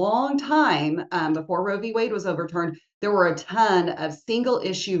for a long time, before Roe v. Wade was overturned, there were a ton of single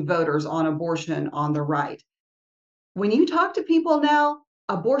issue voters on abortion on the right. When you talk to people now,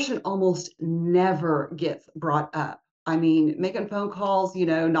 abortion almost never gets brought up. I mean, making phone calls,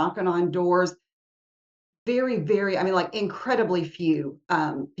 knocking on doors. Very, very, like incredibly few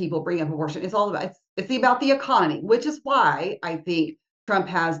people bring up abortion. It's all about, it's about the economy, which is why I think Trump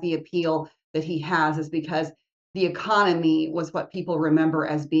has the appeal that he has, is because the economy was what people remember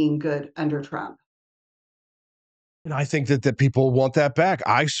as being good under Trump. And I think that people want that back.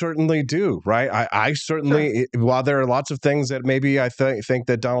 I certainly do, right? I certainly, while there are lots of things that maybe I think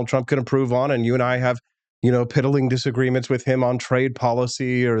that Donald Trump could improve on, and you and I have, piddling disagreements with him on trade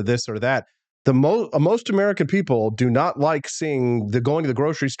policy or this or that. Most American people do not like seeing going to the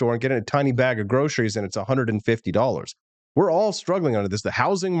grocery store and getting a tiny bag of groceries and it's $150. We're all struggling under this. The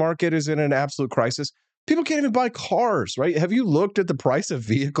housing market is in an absolute crisis. People can't even buy cars, right? Have you looked at the price of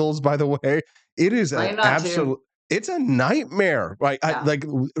vehicles, by the way? It is an absolute, it's a nightmare, right? Yeah.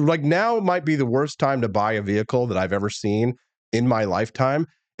 Like now might be the worst time to buy a vehicle that I've ever seen in my lifetime.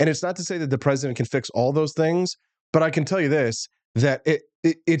 And it's not to say that the president can fix all those things, but I can tell you this, that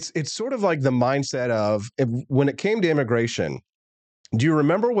it's sort of like the mindset of when it came to immigration. Do you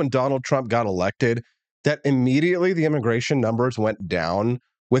remember when Donald Trump got elected, that immediately the immigration numbers went down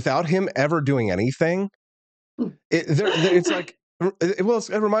without him ever doing anything? It's like,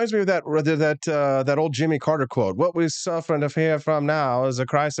 it reminds me of that old Jimmy Carter quote. What we're suffering to hear from now is a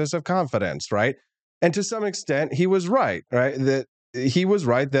crisis of confidence, right? And to some extent, he was right, right? That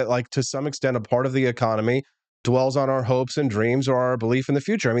like to some extent, a part of the economy dwells on our hopes and dreams or our belief in the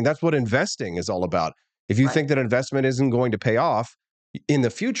future. I mean, that's what investing is all about. If you think that investment isn't going to pay off in the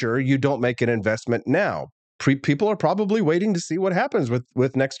future, you don't make an investment now. People are probably waiting to see what happens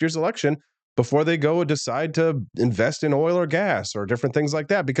with next year's election before they go and decide to invest in oil or gas or different things like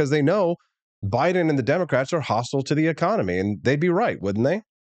that, because they know Biden and the Democrats are hostile to the economy, and they'd be right, wouldn't they?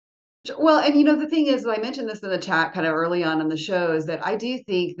 Well, and the thing is, I mentioned this in the chat kind of early on in the show, is that I do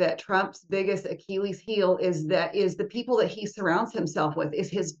think that Trump's biggest Achilles heel is the people that he surrounds himself with, is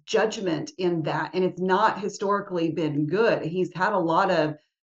his judgment in that. And it's not historically been good. He's had a lot of,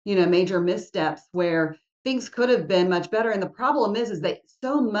 major missteps where things could have been much better. And the problem is that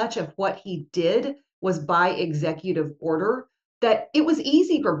so much of what he did was by executive order that it was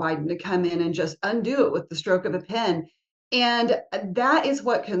easy for Biden to come in and just undo it with the stroke of a pen. And that is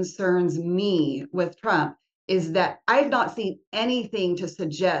what concerns me with Trump, is that I've not seen anything to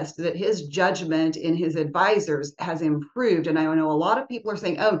suggest that his judgment in his advisors has improved. And I know a lot of people are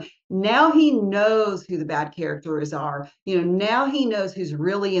saying, oh, now he knows who the bad characters are. Now he knows who's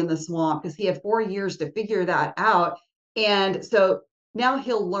really in the swamp because he had 4 years to figure that out. And so now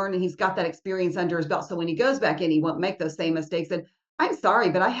he'll learn, and he's got that experience under his belt. So when he goes back in, he won't make those same mistakes. And I'm sorry,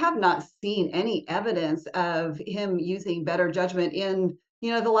 but I have not seen any evidence of him using better judgment in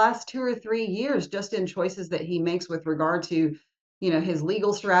the last 2 or 3 years, just in choices that he makes with regard to, his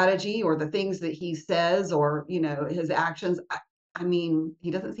legal strategy or the things that he says or, his actions. I mean, he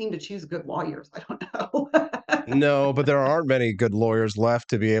doesn't seem to choose good lawyers. I don't know. No, but there aren't many good lawyers left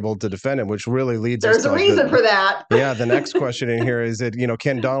to be able to defend him, which really leads us There's to a reason for that. Yeah, the next question in here is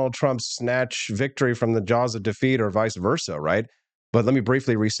can Donald Trump snatch victory from the jaws of defeat or vice versa, right? But let me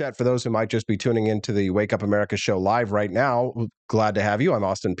briefly reset for those who might just be tuning into the Wake Up America show live right now. Glad to have you. I'm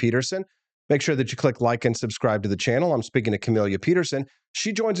Austin Peterson. Make sure that you click like and subscribe to the channel. I'm speaking to Camelia Peterson.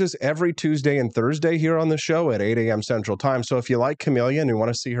 She joins us every Tuesday and Thursday here on the show at 8 a.m. Central Time. So if you like Camelia and you want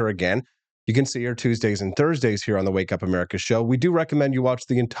to see her again, you can see her Tuesdays and Thursdays here on the Wake Up America show. We do recommend you watch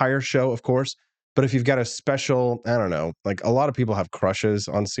the entire show, of course. But if you've got a special, I don't know, like a lot of people have crushes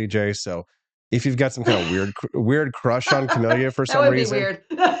on CJ. So if you've got some kind of weird crush on Camelia for some reason,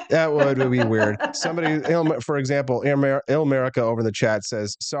 that would be weird. Somebody, for example, Il America over in the chat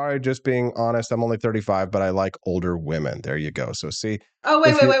says, sorry, just being honest, I'm only 35, but I like older women. There you go. So see. Oh,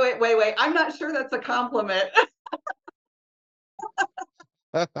 wait. I'm not sure that's a compliment.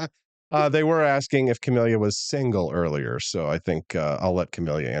 They were asking if Camelia was single earlier. So I think I'll let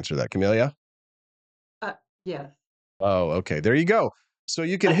Camelia answer that. Camelia? Yes. Oh, okay. There you go. So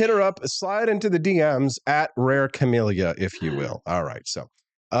you can hit her up, slide into the DMs at Rare Camelia, if you will. All right. So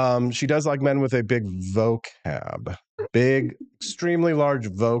she does like men with a big vocab, big, extremely large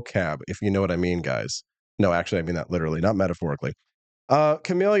vocab, if you know what I mean, guys. No, actually, I mean that literally, not metaphorically.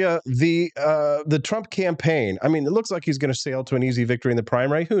 Camelia, the Trump campaign, I mean, it looks like he's going to sail to an easy victory in the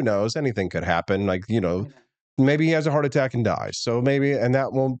primary. Who knows? Anything could happen. Like, maybe he has a heart attack and dies. So maybe, and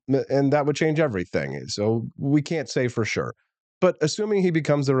that would change everything. So we can't say for sure. But assuming he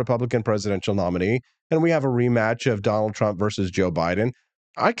becomes the Republican presidential nominee and we have a rematch of Donald Trump versus Joe Biden,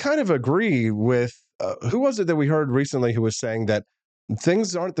 I kind of agree with, who was it that we heard recently who was saying that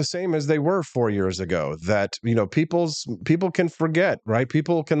things aren't the same as they were 4 years ago, that, people can forget, right?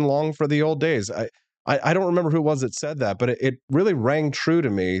 People can long for the old days. I don't remember who it was that said that, but it really rang true to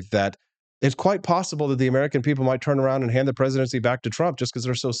me that it's quite possible that the American people might turn around and hand the presidency back to Trump just because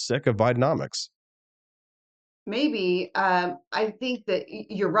they're so sick of Bidenomics. Maybe. I think that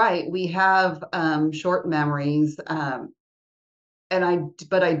you're right. We have short memories. But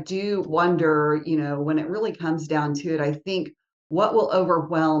I do wonder, when it really comes down to it, I think what will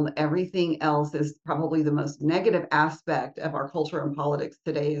overwhelm everything else is probably the most negative aspect of our culture and politics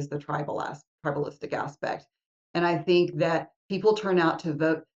today is the tribalistic aspect. And I think that people turn out to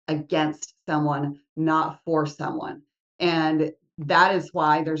vote against someone, not for someone. And that is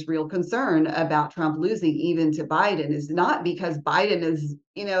why there's real concern about Trump losing even to Biden, is not because Biden is,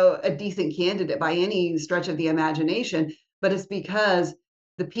 a decent candidate by any stretch of the imagination, but it's because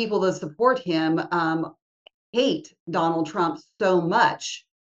the people that support him hate Donald Trump so much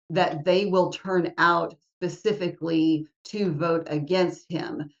that they will turn out specifically to vote against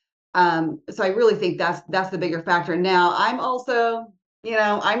him. So I really think that's the bigger factor. Now, I'm also,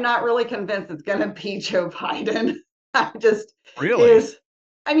 I'm not really convinced it's going to be Joe Biden.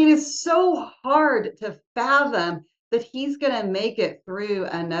 It's so hard to fathom that he's going to make it through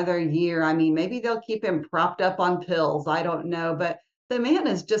another year. I mean, maybe they'll keep him propped up on pills. I don't know. But the man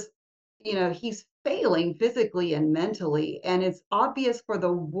is just, he's failing physically and mentally. And it's obvious for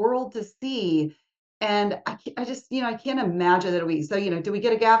the world to see. And I just, I can't imagine that it'll be. So, do we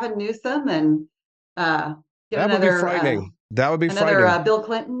get a Gavin Newsom and that would be frightening. That would be frightening. Bill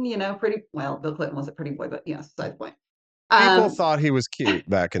Clinton, Bill Clinton was a pretty boy, but side point. People thought he was cute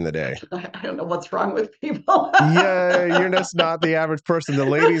back in the day. I don't know what's wrong with people. Yeah, you're just not the average person. The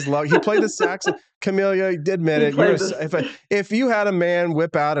ladies love. He played the saxophone. Camelia, admit it. If you had a man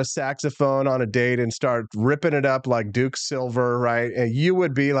whip out a saxophone on a date and start ripping it up like Duke Silver, right, and you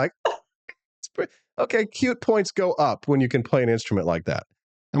would be like, okay, cute points go up when you can play an instrument like that.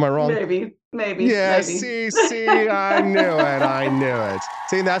 Am I wrong? Maybe. Yeah, maybe. see, I knew it.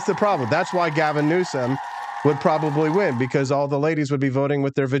 See, that's the problem. That's why Gavin Newsom would probably win, because all the ladies would be voting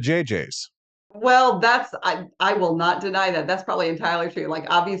with their vajayjays. Well, I will not deny that. That's probably entirely true. Like,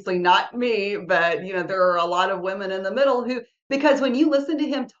 obviously not me, but there are a lot of women in the middle because when you listen to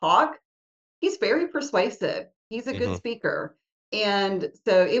him talk, he's very persuasive. He's a good speaker. And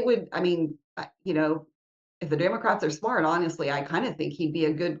so it would, if the Democrats are smart, honestly, I kind of think he'd be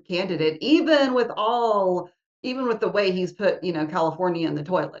a good candidate, even with the way he's put, California in the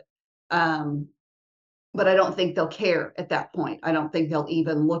toilet. But I don't think they'll care at that point. I don't think they'll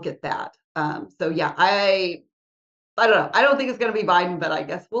even look at that. So yeah, I don't know. I don't think it's going to be Biden, but I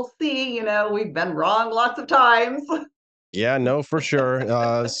guess we'll see. We've been wrong lots of times. Yeah, no, for sure.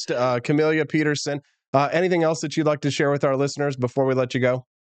 Camelia Peterson, anything else that you'd like to share with our listeners before we let you go?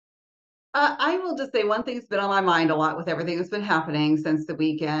 I will just say one thing's been on my mind a lot with everything that's been happening since the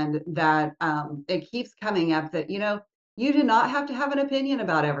weekend, that it keeps coming up that, you do not have to have an opinion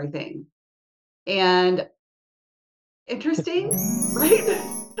about everything. And interesting, right?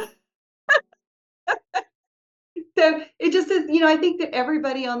 So it just is, I think that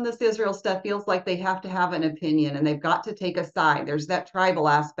everybody on this Israel stuff feels like they have to have an opinion and they've got to take a side. There's that tribal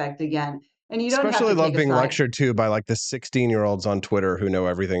aspect again. And you don't Especially have to love take a being side. lectured to by like the 16-year-olds on Twitter who know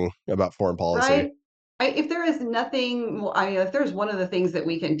everything about foreign policy. Right? If there is nothing, if there's one of the things that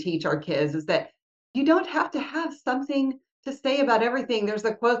we can teach our kids is that you don't have to have something to say about everything. There's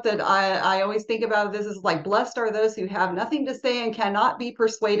a quote that I always think about. This is like, blessed are those who have nothing to say and cannot be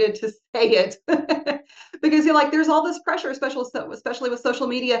persuaded to say it. Because you're like, there's all this pressure, especially with social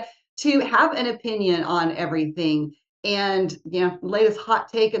media, to have an opinion on everything. And, latest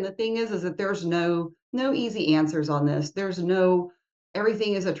hot take. And the thing is that there's no easy answers on this.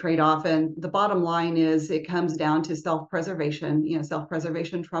 Everything is a trade-off. And the bottom line is it comes down to self-preservation.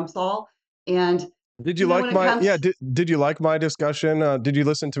 Self-preservation trumps all. And did you like my did you like my discussion? Did you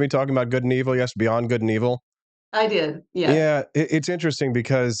listen to me talking about good and evil? Yes, beyond good and evil. I did. Yes. Yeah, it's interesting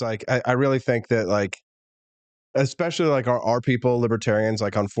because like I really think that like especially like our people, libertarians,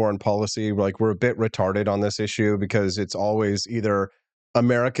 like on foreign policy, like we're a bit retarded on this issue because it's always either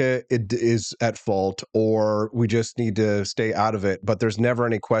America is at fault or we just need to stay out of it. But there's never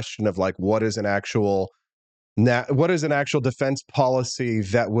any question of like what is an actual defense policy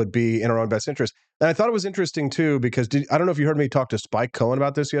that would be in our own best interest. And I thought it was interesting too because I don't know if you heard me talk to Spike Cohen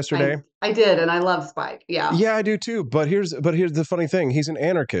about this yesterday. I did, and I love Spike. Yeah. Yeah, I do too. But here's the funny thing. He's an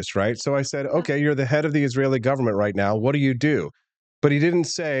anarchist, right? So I said, okay, you're the head of the Israeli government right now. What do you do? But he didn't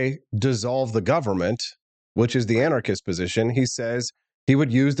say dissolve the government, which is the anarchist position. He says he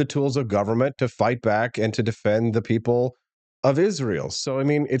would use the tools of government to fight back and to defend the people of Israel. So, I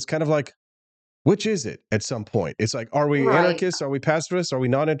mean, it's kind of like, which is it at some point? It's like, are we anarchists? Are we pacifists? Are we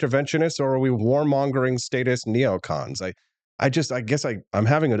non-interventionists? Or are we warmongering statist neocons? I guess I'm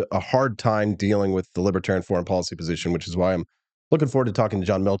having a hard time dealing with the libertarian foreign policy position, which is why I'm looking forward to talking to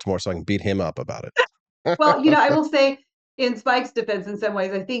Jon Miltimore so I can beat him up about it. Well, I will say in Spike's defense, in some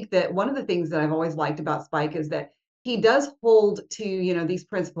ways, I think that one of the things that I've always liked about Spike is that he does hold to, these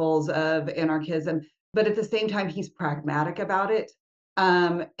principles of anarchism, but at the same time, he's pragmatic about it.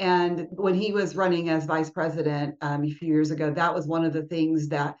 And when he was running as vice president a few years ago, that was one of the things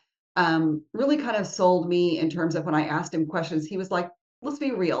that really kind of sold me in terms of when I asked him questions. He was like, let's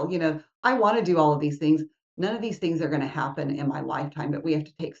be real, I want to do all of these things. None of these things are going to happen in my lifetime, but we have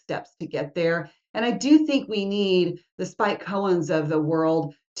to take steps to get there. And I do think we need the Spike Cohens of the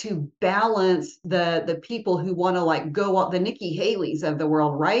world to balance the people who want to like go on, the Nikki Haley's of the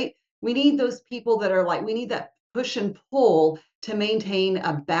world, right? We need those people that are like, we need that push and pull to maintain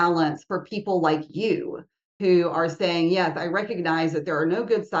a balance for people like you who are saying, yes, I recognize that there are no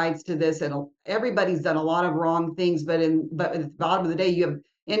good sides to this and everybody's done a lot of wrong things, but at the bottom of the day, you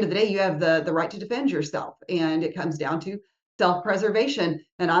have the right to defend yourself. And it comes down to self-preservation.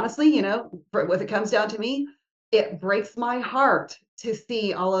 And honestly, when it comes down to me, it breaks my heart to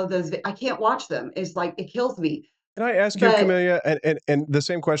see all of those. I can't watch them. It's like, it kills me. Can I ask you, Camelia, and the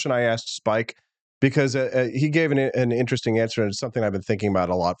same question I asked Spike, because he gave an interesting answer, and it's something I've been thinking about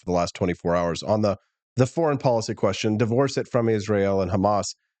a lot for the last 24 hours on the foreign policy question, divorce it from Israel and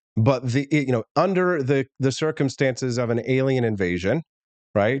Hamas. But under the circumstances of an alien invasion,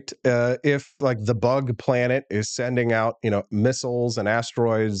 right? If like the bug planet is sending out, missiles and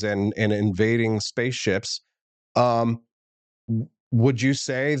asteroids and invading spaceships, would you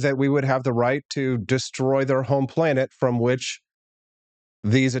say that we would have the right to destroy their home planet from which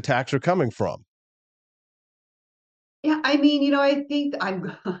these attacks are coming from? Yeah, I mean, I think I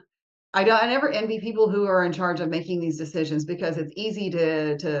never envy people who are in charge of making these decisions because it's easy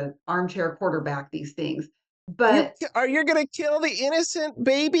to armchair quarterback these things. But you're going to kill the innocent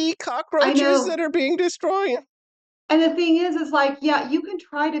baby cockroaches that are being destroyed. And the thing is like, yeah, you can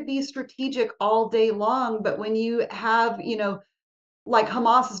try to be strategic all day long, but when you have, like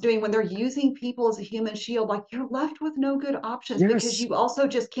Hamas is doing, when they're using people as a human shield, like you're left with no good options because you also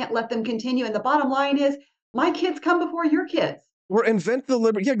just can't let them continue. And the bottom line is, my kids come before your kids. Or invent the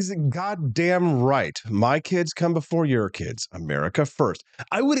liberty. Yeah, goddamn right. My kids come before your kids. America first.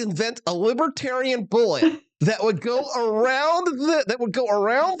 I would invent a libertarian bullet that would go around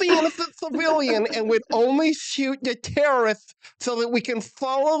the innocent civilian and would only shoot the terrorists so that we can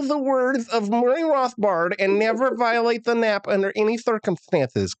follow the words of Murray Rothbard and never violate the NAP under any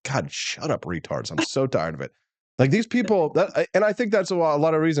circumstances. God, shut up, retards. I'm so tired of it. Like these people, and I think that's a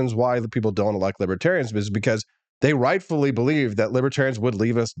lot of reasons why the people don't elect libertarians is because they rightfully believe that libertarians would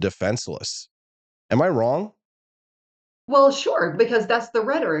leave us defenseless. Am I wrong? Well, sure, because that's the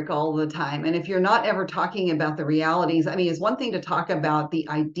rhetoric all the time. And if you're not ever talking about the realities, I mean, it's one thing to talk about the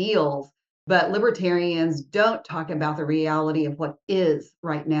ideals, but libertarians don't talk about the reality of what is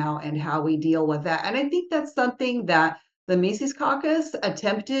right now and how we deal with that. And I think that's something that the Mises Caucus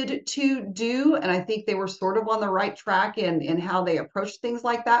attempted to do. And I think they were sort of on the right track in how they approached things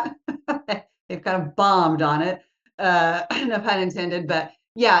like that. They've kind of bombed on it, no pun intended. But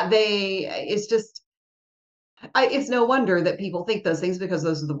yeah, it's just, it's no wonder that people think those things because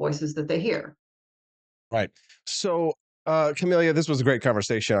those are the voices that they hear. Right. So, Camelia, this was a great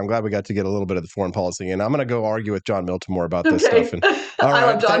conversation. I'm glad we got to get a little bit of the foreign policy, and I'm going to go argue with Jon Miltimore about this stuff. And I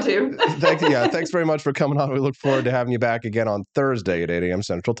love Jon too. Thanks very much for coming on. We look forward to having you back again on Thursday at 8 a.m.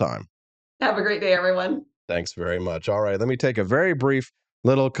 Central Time. Have a great day, everyone. Thanks very much. All right, let me take a very brief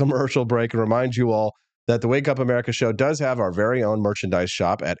little commercial break and remind you all that the Wake Up America show does have our very own merchandise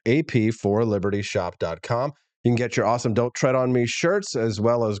shop at ap4libertyshop.com. You can get your awesome Don't Tread on Me shirts as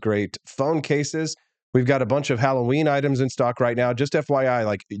well as great phone cases. We've got a bunch of Halloween items in stock right now. Just FYI,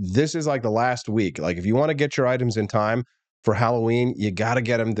 like this is like the last week. Like if you want to get your items in time for Halloween, you got to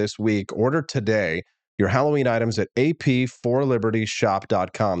get them this week. Order today your Halloween items at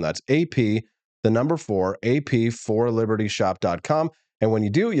ap4libertyshop.com. That's AP, the number 4, ap4libertyshop.com. And when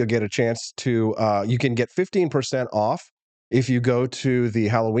you do, you'll get a chance to, you can get 15% off if you go to the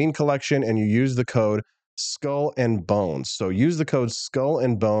Halloween collection and you use the code Skull and Bones. So use the code Skull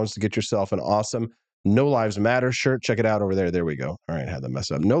and Bones to get yourself an awesome No Lives Matter shirt. Check it out over there. There we go. All right, I had to mess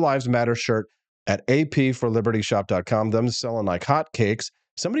up. No Lives Matter shirt at ap4libertyshop.com. Them selling like hotcakes.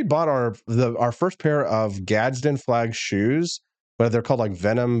 Somebody bought our first pair of Gadsden flag shoes, but they're called like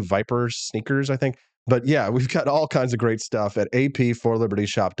Venom Viper sneakers, I think. But yeah, we've got all kinds of great stuff at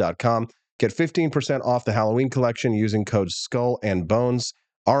ap4libertyshop.com. Get 15% off the Halloween collection using code Skull and Bones.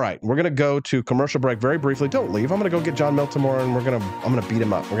 All right, we're going to go to commercial break very briefly. Don't leave. I'm going to go get Jon Miltimore, and I'm going to beat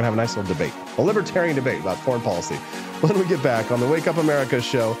him up. We're going to have a nice little debate, a libertarian debate about foreign policy when we get back on the Wake Up America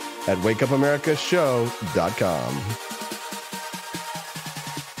show at wakeupAmericaShow.com.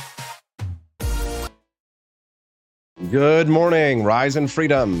 Good morning, Rise and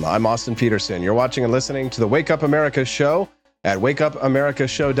Freedom. I'm Austin Peterson. You're watching and listening to the Wake Up America show at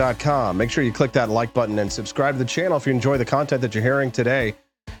wakeupAmericaShow.com. Make sure you click that like button and subscribe to the channel if you enjoy the content that you're hearing today.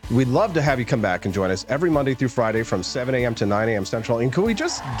 We'd love to have you come back and join us every Monday through Friday from 7 a.m. to 9 a.m. Central. And can we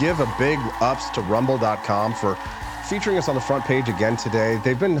just give a big ups to rumble.com for featuring us on the front page again today?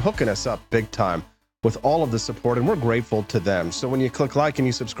 They've been hooking us up big time with all of the support, and we're grateful to them. So when you click like and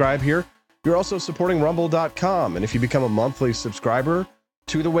you subscribe here, you're also supporting rumble.com. And if you become a monthly subscriber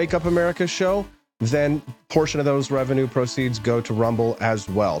to the Wake Up America show, then portion of those revenue proceeds go to Rumble as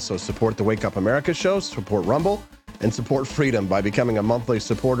well. So support the Wake Up America show, support Rumble, and support freedom by becoming a monthly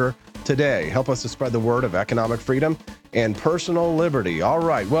supporter today. Help us to spread the word of economic freedom and personal liberty. All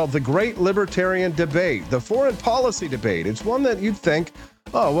right, well, the great libertarian debate, the foreign policy debate, it's one that you'd think,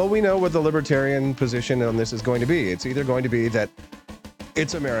 oh, well, we know what the libertarian position on this is going to be. It's either going to be that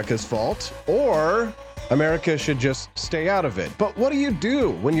it's America's fault or America should just stay out of it. But what do you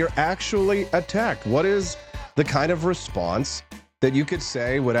do when you're actually attacked? What is the kind of response that you could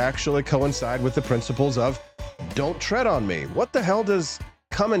say would actually coincide with the principles of don't tread on me? What the hell does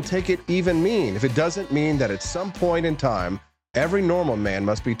come and take it even mean if it doesn't mean that at some point in time, every normal man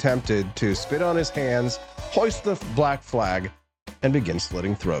must be tempted to spit on his hands, hoist the black flag, and begin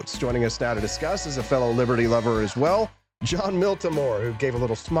slitting throats? Joining us now to discuss is a fellow liberty lover as well, Jon Miltimore, who gave a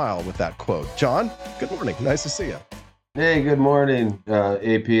little smile with that quote. Jon, good morning. Nice to see you. Hey, good morning,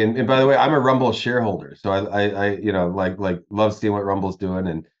 AP. And by the way, I'm a Rumble shareholder, so I love seeing what Rumble's doing,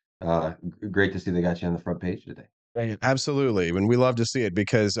 and great to see they got you on the front page today. Absolutely, and we love to see it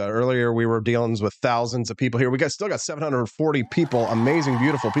because earlier we were dealing with thousands of people here. Still got 740 people, amazing,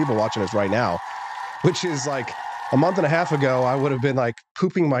 beautiful people watching us right now, which is like a month and a half ago, I would have been like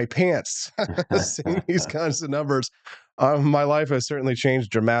pooping my pants seeing these kinds of numbers. My life has certainly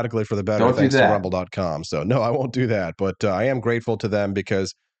changed dramatically for the better thanks to rumble.com. So no, I won't do that. But I am grateful to them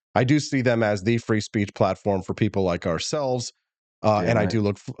because I do see them as the free speech platform for people like ourselves And right.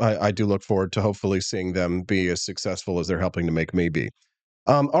 I do look forward to hopefully seeing them be as successful as they're helping to make me be.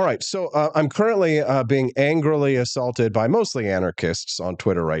 All right, so I'm currently being angrily assaulted by mostly anarchists on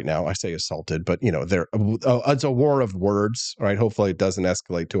Twitter right now. I say assaulted, but it's a war of words, right? Hopefully, it doesn't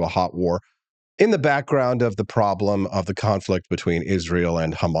escalate to a hot war. In the background of the problem of the conflict between Israel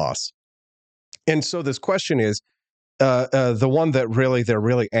and Hamas, and so this question is the one that they're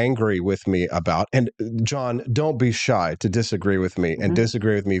really angry with me about. And John, don't be shy to disagree with me and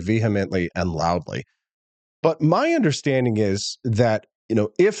disagree with me vehemently and loudly. But my understanding is that,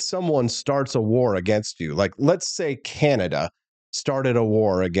 if someone starts a war against you, like let's say Canada started a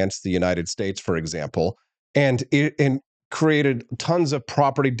war against the United States, for example, and created tons of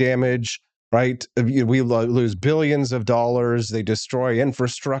property damage, right? We lose billions of dollars. They destroy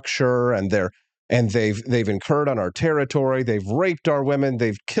infrastructure, and they've incurred on our territory. They've raped our women.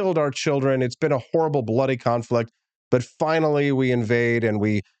 They've killed our children. It's been a horrible, bloody conflict. But finally, we invade and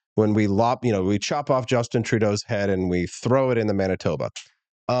we chop off Justin Trudeau's head and we throw it in the Manitoba.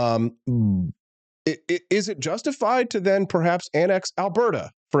 Is it justified to then perhaps annex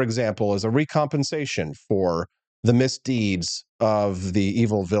Alberta, for example, as a recompensation for the misdeeds of the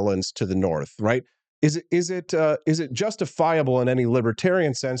evil villains to the north? Right? Is it justifiable in any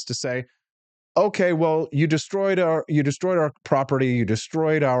libertarian sense to say, okay, well, you destroyed our property, you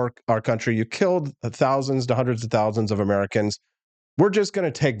destroyed our country, you killed thousands to hundreds of thousands of Americans. We're just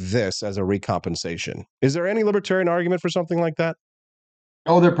going to take this as a recompensation. Is there any libertarian argument for something like that?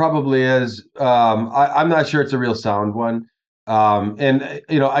 Oh, there probably is. I'm not sure it's a real sound one.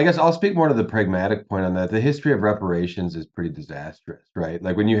 I guess I'll speak more to the pragmatic point on that. The history of reparations is pretty disastrous, right?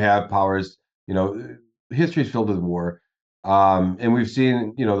 Like when you have powers, history is filled with war. And we've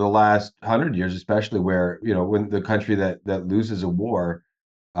seen, the last 100 years, especially where, when the country that loses a war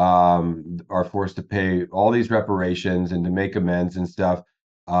are forced to pay all these reparations and to make amends and stuff.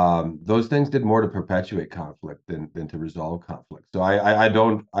 Those things did more to perpetuate conflict than to resolve conflict. So I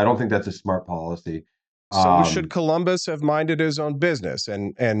don't think that's a smart policy. So should Columbus have minded his own business,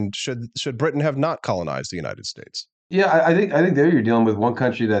 and should Britain have not colonized the United States? Yeah, I think there you're dealing with one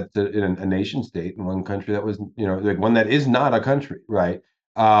country that's a nation state and one country that was, like one that is not a country, right?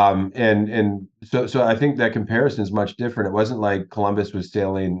 And so I think that comparison is much different. It wasn't like Columbus was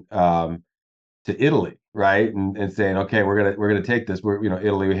sailing to Italy, right? And saying, okay, we're gonna take this.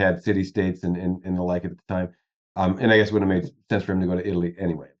 Italy, we had city states and the like at the time. And I guess it would have made sense for him to go to Italy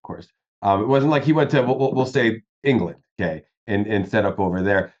anyway, of course. It wasn't like he went to we'll say England, okay, and set up over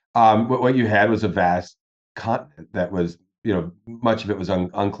there. What you had was a vast continent that was, much of it was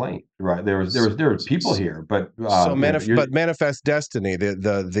unclaimed, right? There were people here, but manifest destiny,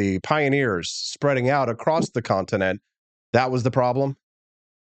 the pioneers spreading out across the continent, that was the problem.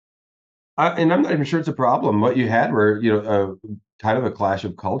 And I'm not even sure it's a problem. What you had were, kind of a clash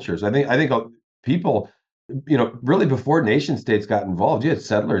of cultures. I think people, really before nation states got involved, you had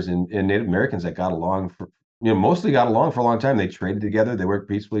settlers and Native Americans that got along mostly got along for a long time. They traded together, they worked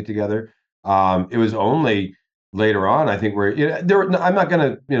peacefully together. It was only later on, I think, where I'm not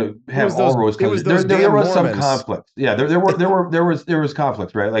going to have all rose colored. There was some conflicts. Yeah, there was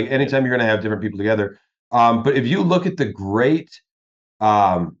conflicts, right? Like anytime you're going to have different people together. But if you look at the great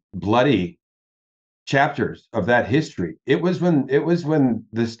bloody chapters of that history, it was when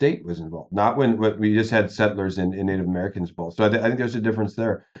the state was involved, not when we just had settlers and Native Americans involved. So I think there's a difference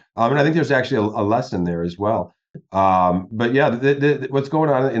there, and I think there's actually a lesson there as well. But yeah, what's going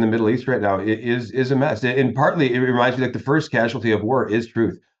on in the Middle East right now is a mess, and partly it reminds me like the first casualty of war is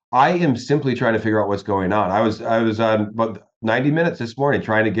truth. I am simply trying to figure out what's going on. I was on about 90 minutes this morning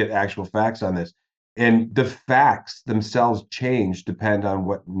trying to get actual facts on this. And the facts themselves change depend on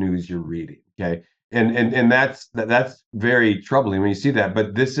what news you're reading. Okay. And that's very troubling when you see that.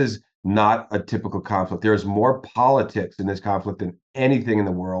 But this is not a typical conflict. There's more politics in this conflict than anything in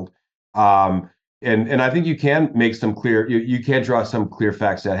the world. And I think you can make some clear, you can draw some clear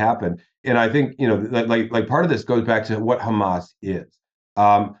facts that happen. And I think, like part of this goes back to what Hamas is.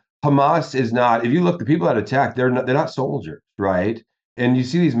 Hamas is not, if you look, the people that attack, they're not soldiers, right? And you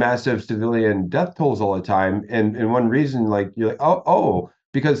see these massive civilian death tolls all the time. And one reason, like, you're like,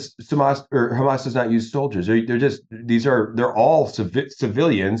 because Hamas does not use soldiers. They're all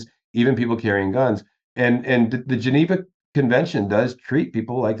civilians, even people carrying guns. And the Geneva Convention does treat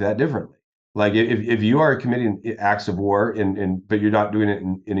people like that differently. Like if you are committing acts of war but you're not doing it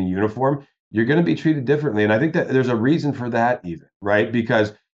in a uniform, you're going to be treated differently. And I think that there's a reason for that even, right?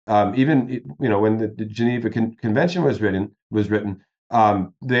 Because even, when the Geneva Convention was written,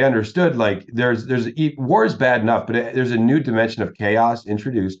 they understood like war is bad enough, but there's a new dimension of chaos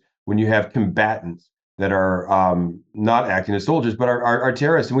introduced when you have combatants that are not acting as soldiers, but are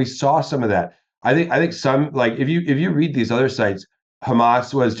terrorists. And we saw some of that. I think some, like, if you read these other sites,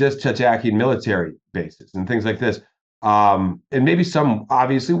 Hamas was just attacking military bases and things like this. And maybe some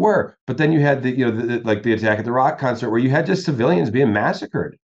obviously were, but then you had like the attack at the rock concert where you had just civilians being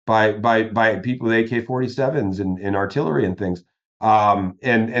massacred by people with AK-47s and artillery and things.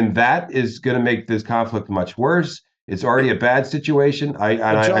 And that is going to make this conflict much worse. It's already a bad situation. I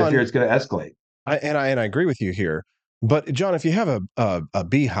fear it's going to escalate. I agree with you here. But John, if you have a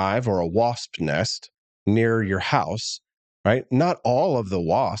beehive or a wasp nest near your house, right? Not all of the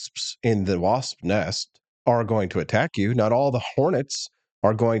wasps in the wasp nest are going to attack you. Not all the hornets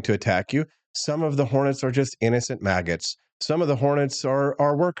are going to attack you. Some of the hornets are just innocent maggots. Some of the hornets are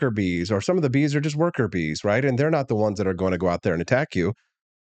worker bees, or some of the bees are just worker bees, right? And they're not the ones that are going to go out there and attack you.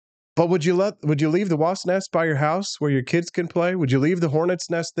 But would you leave the wasp nest by your house where your kids can play? Would you leave the hornet's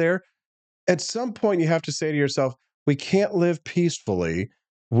nest there? At some point, you have to say to yourself, we can't live peacefully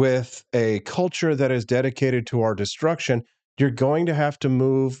with a culture that is dedicated to our destruction. You're going to have to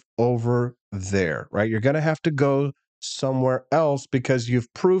move over there, right? You're going to have to go somewhere else because you've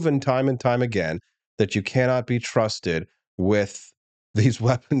proven time and time again that you cannot be trusted with these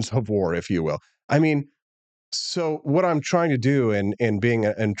weapons of war, if you will. I mean, so what I'm trying to do in making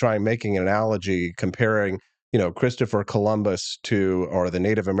an analogy comparing, Christopher Columbus or the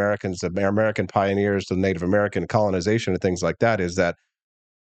Native Americans, the American pioneers, the Native American colonization and things like that, is that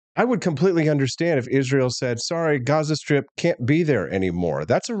I would completely understand if Israel said, sorry, Gaza Strip can't be there anymore.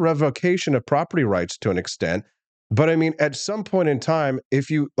 That's a revocation of property rights to an extent. But I mean, at some point in time,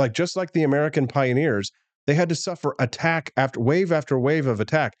 just like the American pioneers, they had to suffer attack after wave of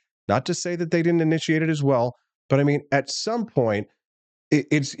attack. Not to say that they didn't initiate it as well, but I mean, at some point,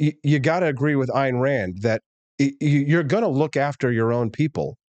 you got to agree with Ayn Rand that you're going to look after your own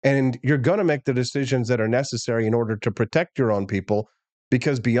people, and you're going to make the decisions that are necessary in order to protect your own people.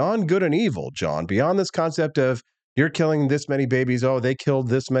 Because beyond good and evil, John, beyond this concept of you're killing this many babies, oh, they killed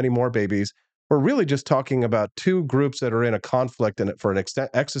this many more babies, we're really just talking about two groups that are in a conflict and for an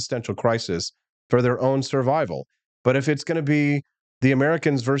existential crisis for their own survival. But if it's going to be the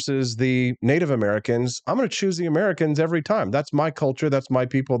Americans versus the Native Americans, I'm going to choose the Americans every time. That's my culture, that's my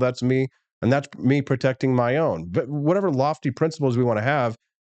people, that's me, and that's me protecting my own. But whatever lofty principles we want to have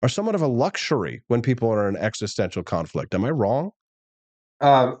are somewhat of a luxury when people are in an existential conflict. Am I wrong?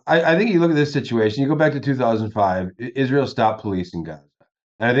 I think you look at this situation, you go back to 2005, Israel stopped policing Gaza.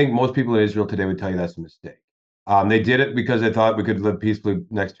 And I think most people in Israel today would tell you that's a mistake. They did it because they thought we could live peacefully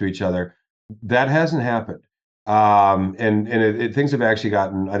next to each other. That hasn't happened. Things have actually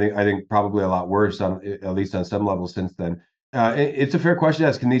gotten, I think probably a lot worse, at least on some level since then. It's a fair question to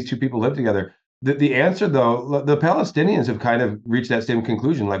ask, can these two people live together? The answer, though, the Palestinians have kind of reached that same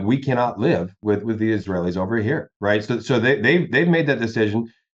conclusion, like we cannot live with the Israelis over here, right? So they've made that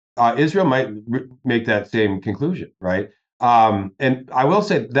decision. Israel might make that same conclusion, right? And I will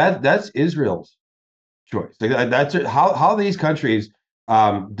say that's Israel's choice. Like, that's how these countries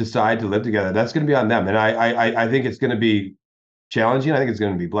decide to live together. That's going to be on them, and I think it's going to be challenging. I think it's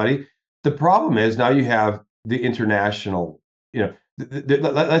going to be bloody. The problem is now you have the international,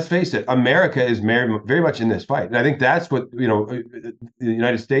 let's face it, America is very much in this fight. And I think that's what, the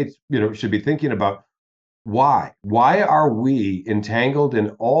United States, should be thinking about. Why are we entangled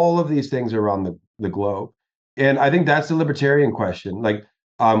in all of these things around the globe? And I think that's the libertarian question. Like,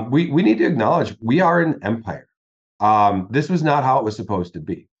 we need to acknowledge we are an empire. This was not how it was supposed to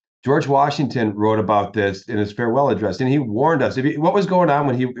be. George Washington wrote about this in his farewell address, and he warned us. What was going on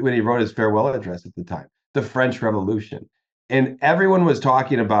when he wrote his farewell address at the time? The French Revolution. And everyone was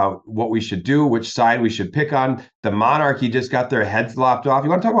talking about what we should do, which side we should pick on. The monarchy just got their heads lopped off. You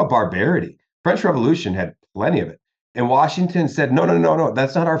want to talk about barbarity? French Revolution had plenty of it. And Washington said, no,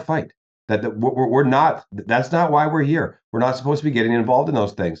 that's not our fight. We're not, that's not why we're here. We're not supposed to be getting involved in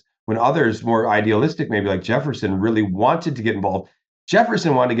those things. When others, more idealistic, maybe like Jefferson, really wanted to get involved,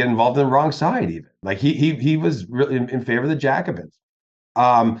 Jefferson wanted to get involved on the wrong side even. Like he was really in favor of the Jacobins.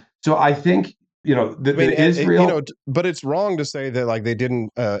 So I think, Israel, but it's wrong to say that like they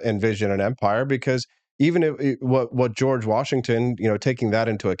didn't envision an empire, because even if what George Washington, taking that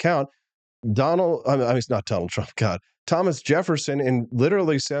into account, it's not Donald Trump, God, Thomas Jefferson, and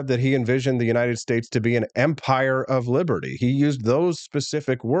literally said that he envisioned the United States to be an empire of liberty. He used those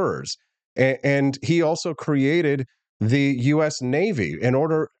specific words, and he also created the U.S. Navy in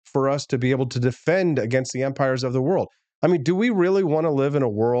order for us to be able to defend against the empires of the world. I mean, do we really want to live in a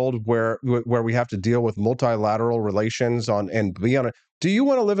world where we have to deal with multilateral relations do you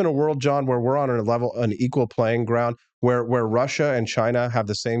want to live in a world, John, where we're on an equal playing ground, where Russia and China have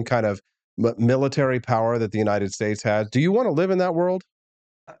the same kind of military power that the United States has? Do you want to live in that world?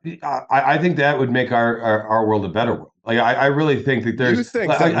 I think that would make our world a better world. Like I really think that there's. You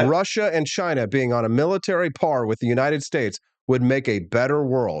think that Russia and China being on a military par with the United States would make a better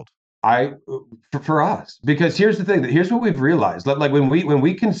world? For us, because here's the thing. Here's what we've realized. Like when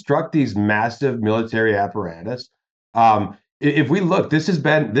we construct these massive military apparatus, if we look, this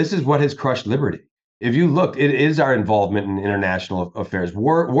is what has crushed liberty. If you look, it is our involvement in international affairs.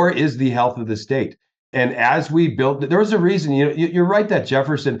 War is the health of the state. And as we built, there was a reason. You're right that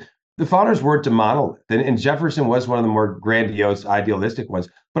Jefferson, the founders weren't a monolith, and Jefferson was one of the more grandiose, idealistic ones.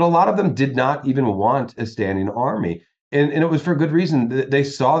 But a lot of them did not even want a standing army. And it was for good reason. They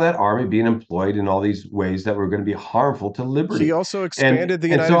saw that army being employed in all these ways that were going to be harmful to liberty. He also expanded the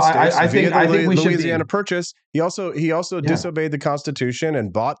United States. I think we should Louisiana Purchase. He also disobeyed the Constitution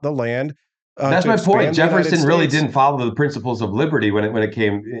and bought the land. That's my point. Jefferson really didn't follow the principles of liberty when it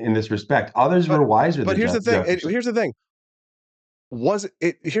came in this respect. Others were wiser. But here's the thing. Here's the thing.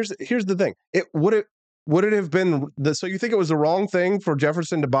 Here's the thing. Would it have been so? You think it was the wrong thing for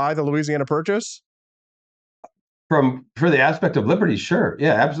Jefferson to buy the Louisiana Purchase? For the aspect of liberty, sure,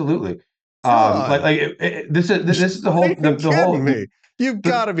 yeah, absolutely. This is the whole. The whole. Me. You've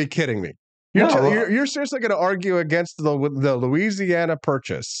got to be kidding me. You're seriously going to argue against the Louisiana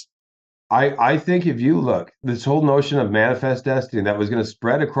Purchase? I think if you look, this whole notion of manifest destiny that was going to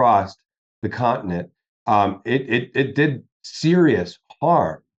spread across the continent, it did serious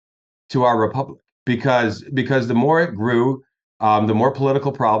harm to our republic because the more it grew, the more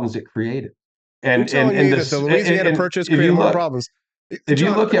political problems it created. And the Louisiana Purchase created more problems. If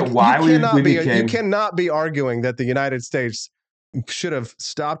you look at why you cannot be arguing that the United States should have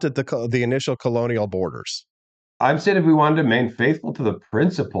stopped at the initial colonial borders. I'm saying if we wanted to remain faithful to the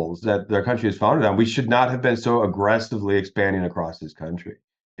principles that their country is founded on, we should not have been so aggressively expanding across this country.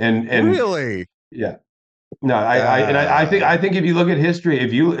 And really, yeah, no, I think if you look at history,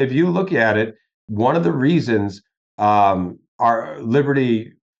 if you look at it, one of the reasons our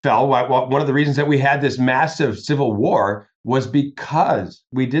liberty fell, one of the reasons that we had this massive civil war was because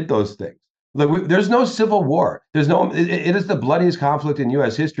we did those things. Like there's no civil war. There's no. It is the bloodiest conflict in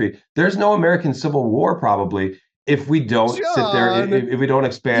U.S. history. There's no American Civil War probably if we don't sit there. If we don't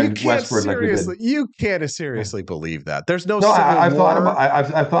expand westward like we did. You can't seriously believe that. There's no. I've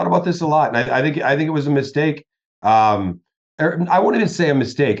thought about this a lot, and I think it was a mistake. I wouldn't even say a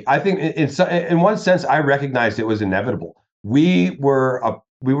mistake. I think in one sense I recognized it was inevitable. We were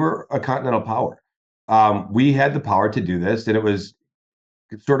a continental power. We had the power to do this, and it was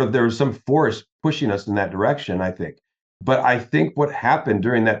sort of there was some force pushing us in that direction, I think. But I think what happened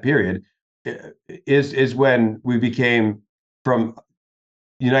during that period is when we became from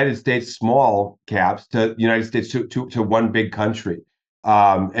United States small caps to United States to one big country,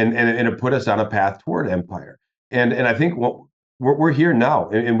 and it put us on a path toward empire. And I think we're here now,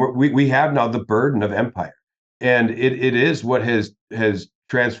 and we have now the burden of empire, and it is what has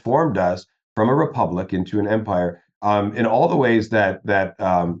transformed us from a republic into an empire. In all the ways that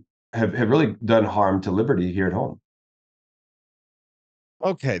have really done harm to liberty here at home.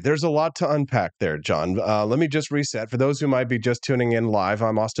 Okay, there's a lot to unpack there, Jon. Let me just reset. For those who might be just tuning in live,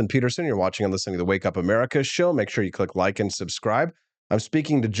 I'm Austin Peterson. You're watching and listening to the Wake Up America show. Make sure you click like and subscribe. I'm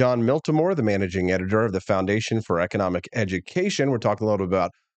speaking to Jon Miltimore, the managing editor of the Foundation for Economic Education. We're talking a little bit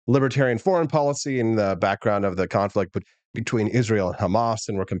about libertarian foreign policy and the background of the conflict between Israel and Hamas,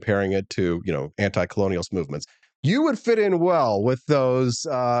 and we're comparing it to, anti-colonialist movements. You would fit in well with those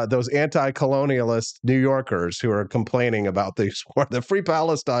anti-colonialist New Yorkers who are complaining about the Free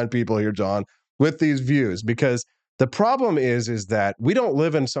Palestine people here, Jon, with these views, because the problem is that we don't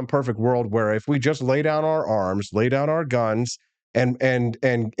live in some perfect world where if we just lay down our arms, lay down our guns, and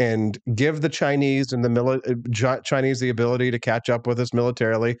give the Chinese and the Chinese the ability to catch up with us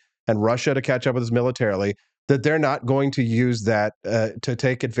militarily, and Russia to catch up with us militarily, that they're not going to use that to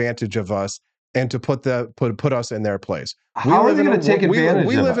take advantage of us and to put us in their place. How are they going to take advantage of us?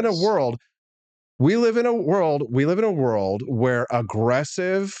 We live in a world where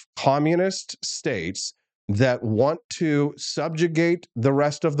aggressive communist states that want to subjugate the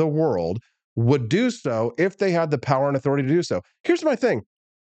rest of the world would do so if they had the power and authority to do so. Here's my thing.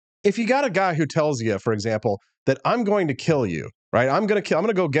 If you got a guy who tells you, for example, that I'm going to kill you, right? I'm going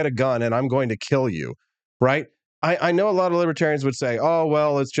to go get a gun and I'm going to kill you, right? I know a lot of libertarians would say, oh,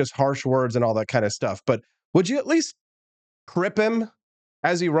 well, it's just harsh words and all that kind of stuff. But would you at least crip him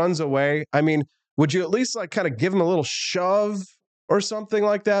as he runs away? I mean, would you at least kind of give him a little shove or something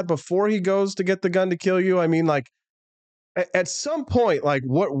like that before he goes to get the gun to kill you? I mean, at some point,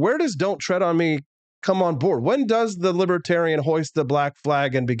 where does "Don't Tread on Me" come on board? When does the libertarian hoist the black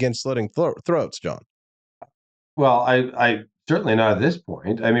flag and begin slitting throats, John? Well, I certainly not at this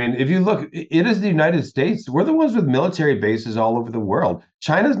point. I mean, if you look, it is the United States. We're the ones with military bases all over the world.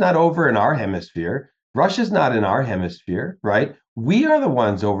 China's not over in our hemisphere. Russia's not in our hemisphere, right? We are the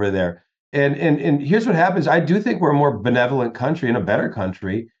ones over there. And here's what happens. I do think we're a more benevolent country and a better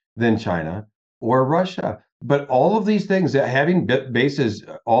country than China or Russia. But all of these things, that having bases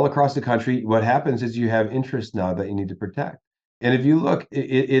all across the country, what happens is you have interests now that you need to protect. And if you look,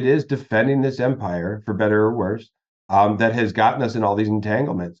 it is defending this empire, for better or worse, that has gotten us in all these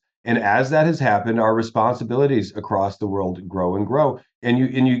entanglements. And as that has happened, our responsibilities across the world grow and grow. And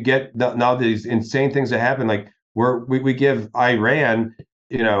you get now these insane things that happen. Like we give Iran,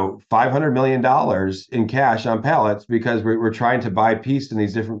 $500 million in cash on pallets because we're trying to buy peace in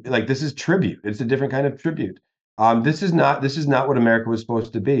these different, like, this is tribute. It's a different kind of tribute. This is not what America was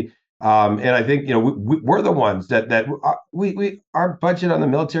supposed to be. And I think, we're the ones that our budget on the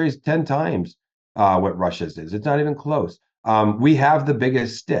military is 10 times what Russia's is. It's not even close. We have the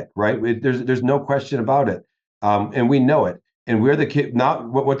biggest stick, right? There's no question about it. And we know it. And we're the kid. Not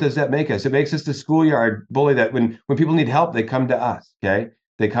what does that make us? It makes us the schoolyard bully that when people need help, they come to us. Okay.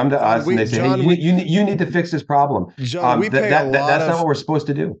 They come to us and they say, John, hey, you need to fix this problem. John, that's not what we're supposed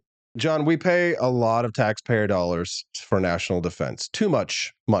to do. John, we pay a lot of taxpayer dollars for national defense. Too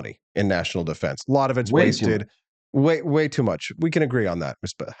much money in national defense. A lot of it's wasted. Way too much. We can agree on that.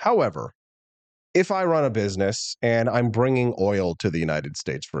 However, if I run a business and I'm bringing oil to the United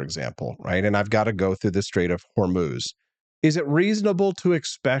States, for example, right, and I've got to go through the Strait of Hormuz, is it reasonable to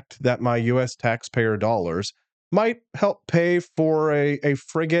expect that my U.S. taxpayer dollars might help pay for a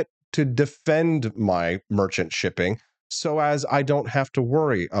frigate to defend my merchant shipping so as I don't have to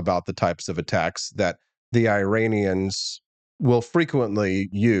worry about the types of attacks that the Iranians will frequently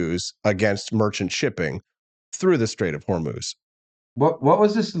use against merchant shipping through the Strait of Hormuz? What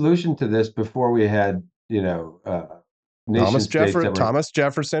was the solution to this before we had, Thomas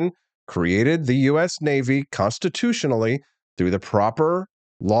Jefferson created the U.S. Navy constitutionally through the proper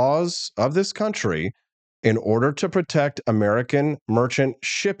laws of this country in order to protect American merchant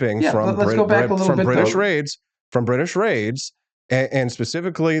shipping from British raids, and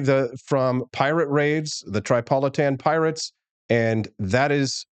specifically from pirate raids, the Tripolitan pirates, and that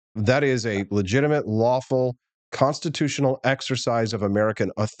is a legitimate, lawful, constitutional exercise of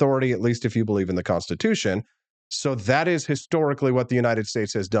American authority, at least if you believe in the Constitution. So that is historically what the United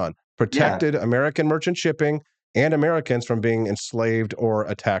States has done: protected American merchant shipping and Americans from being enslaved or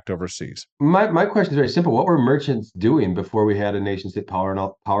attacked overseas. My question is very simple. What were merchants doing before we had a nation state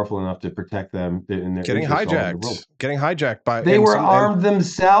powerful enough to protect them in their getting hijacked by they were armed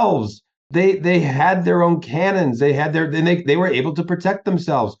themselves. They had their own cannons. They were able to protect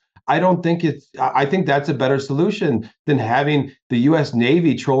themselves. I think that's a better solution than having the U.S.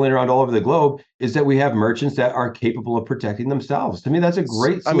 Navy trolling around all over the globe, is that we have merchants that are capable of protecting themselves. To me, that's a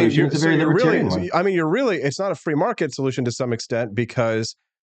great solution. It's a very libertarian one. It's not a free market solution to some extent, because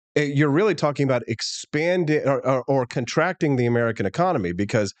you're really talking about expanding or contracting the American economy,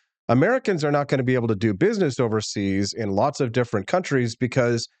 because Americans are not going to be able to do business overseas in lots of different countries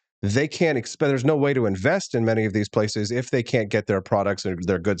because they can't there's no way to invest in many of these places if they can't get their products and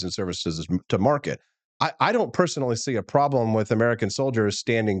their goods and services to market. I don't personally see a problem with American soldiers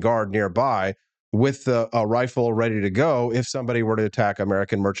standing guard nearby with a rifle ready to go if somebody were to attack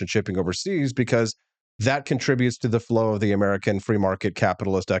American merchant shipping overseas, because that contributes to the flow of the American free market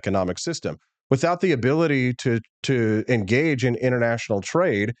capitalist economic system. Without the ability to engage in international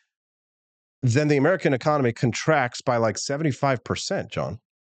trade, then the American economy contracts by like 75%, John.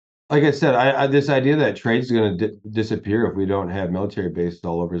 Like I said, this idea that trade's going to disappear if we don't have military bases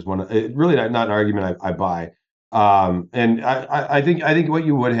all over is really not an argument I buy. And I think what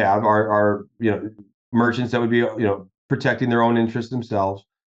you would have are merchants that would be protecting their own interests themselves.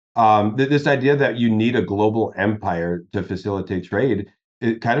 This idea that you need a global empire to facilitate trade,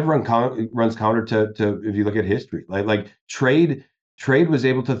 it kind of runs counter to if you look at history. Like trade was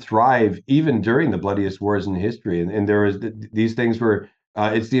able to thrive even during the bloodiest wars in history, and there was these things where.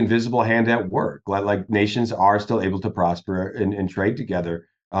 It's the invisible hand at work. Like nations are still able to prosper and trade together,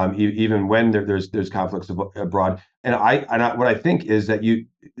 even when there's conflicts abroad. And what I think is that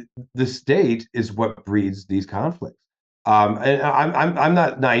the state is what breeds these conflicts. And I'm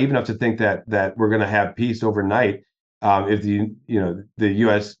not naive enough to think that we're going to have peace overnight if the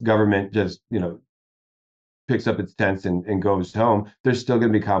U.S. government just picks up its tents and goes home. There's still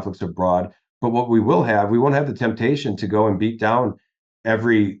going to be conflicts abroad. But what we won't have the temptation to go and beat down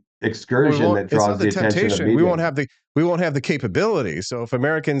every excursion that It's not draws the the attention of temptation. media. We won't have the capability. So if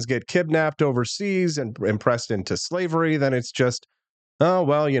Americans get kidnapped overseas and pressed into slavery, then it's just, oh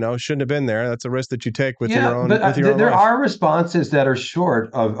well, shouldn't have been there. That's a risk that you take with your own but own there life. are responses that are short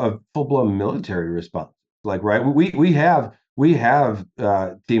of full blown military response. Like we have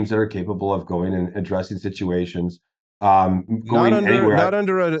teams that are capable of going and addressing situations. Going anywhere. Not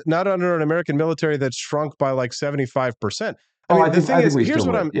under an American military that's shrunk by like 75%. I the thing is, here's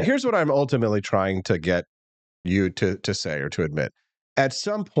here's what I'm ultimately trying to get you to say or to admit. At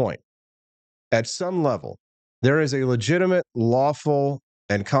some point, at some level, there is a legitimate, lawful,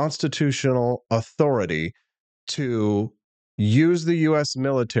 and constitutional authority to use the U.S.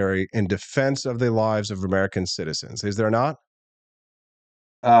 military in defense of the lives of American citizens. Is there not?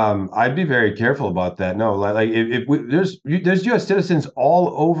 I'd be very careful about that. No, there's U.S. citizens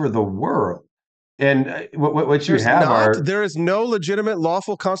all over the world, and what you have there is no legitimate,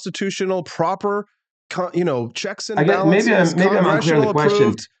 lawful, constitutional, proper, checks and balances. Maybe I'm unclear on the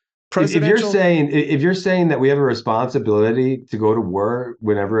question. If you're saying that we have a responsibility to go to war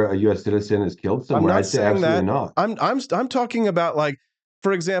whenever a U.S. citizen is killed somewhere, I'd say absolutely not. I'm talking about, like,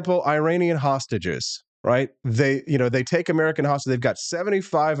 for example, Iranian hostages. Right? They take American hostage. They've got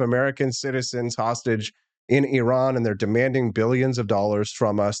 75 American citizens hostage in Iran, and they're demanding billions of dollars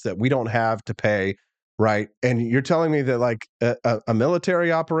from us that we don't have to pay. Right? And you're telling me that, like, a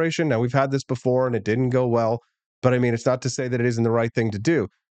military operation. Now, we've had this before, and it didn't go well. But I mean, it's not to say that it isn't the right thing to do.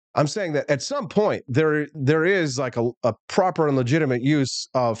 I'm saying that at some point there is like a proper and legitimate use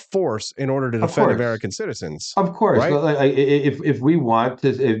of force in order to defend American citizens. Of course, right? If we want to,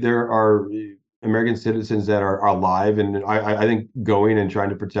 if there are American citizens that are alive, and I think going and trying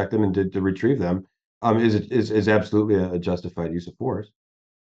to protect them and to retrieve them is absolutely a justified use of force.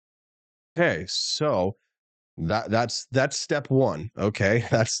 Okay, so that's step one. Okay,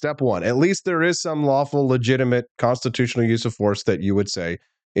 that's step one. At least there is some lawful, legitimate, constitutional use of force that you would say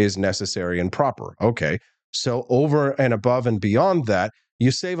is necessary and proper. Okay, so over and above and beyond that,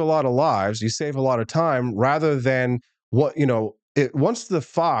 you save a lot of lives, you save a lot of time, rather than once the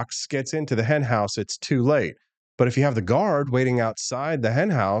fox gets into the hen house, it's too late. But if you have the guard waiting outside the hen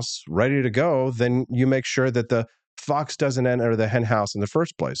house ready to go, then you make sure that the fox doesn't enter the hen house in the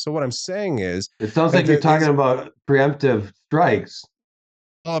first place. So what I'm saying is, it sounds like you're talking about preemptive strikes.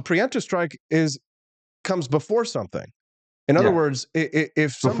 A preemptive strike comes before something. In other words,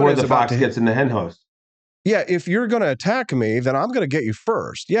 if before the fox gets in the hen house. Yeah, if you're going to attack me, then I'm going to get you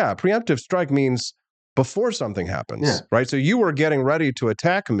first. Yeah, preemptive strike means before something happens, right? So you were getting ready to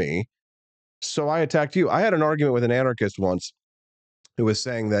attack me, so I attacked you. I had an argument with an anarchist once who was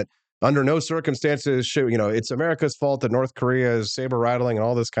saying that under no circumstances should, it's America's fault that North Korea is saber rattling and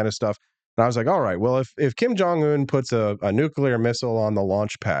all this kind of stuff. And I was like, all right, well, if Kim Jong-un puts a nuclear missile on the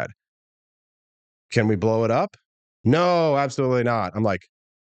launch pad, can we blow it up? No, absolutely not. I'm like,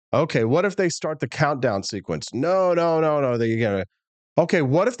 okay, what if they start the countdown sequence? No. Okay,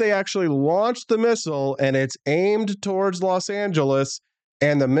 what if they actually launch the missile and it's aimed towards Los Angeles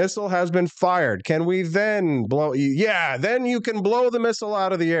and the missile has been fired? Can we then blow? Yeah, then you can blow the missile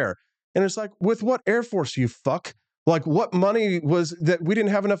out of the air. And it's like, with what Air Force, you fuck? Like, what money was that? We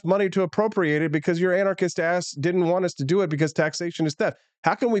didn't have enough money to appropriate it because your anarchist ass didn't want us to do it because taxation is theft.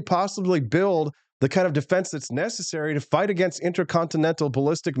 How can we possibly build the kind of defense that's necessary to fight against intercontinental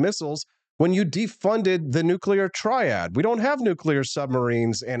ballistic missiles when you defunded the nuclear triad? We don't have nuclear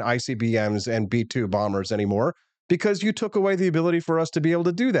submarines and ICBMs and B-2 bombers anymore because you took away the ability for us to be able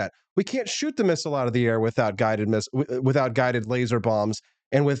to do that. We can't shoot the missile out of the air without guided laser bombs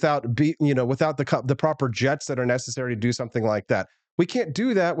and without the proper jets that are necessary to do something like that. We can't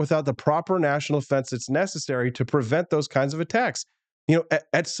do that without the proper national defense that's necessary to prevent those kinds of attacks.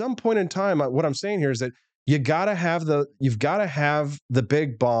 At some point in time, what I'm saying here is that you've got to have the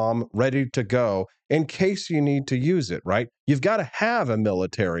big bomb ready to go in case you need to use it, right? You've got to have a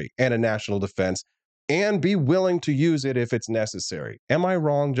military and a national defense and be willing to use it if it's necessary. Am I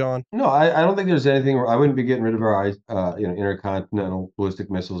wrong, John? No, I don't think there's anything. I wouldn't be getting rid of our intercontinental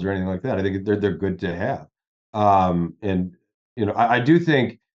ballistic missiles or anything like that. I think they're good to have. I do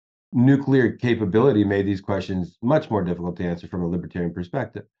think nuclear capability made these questions much more difficult to answer from a libertarian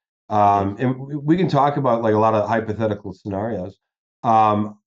perspective. And we can talk about like a lot of hypothetical scenarios.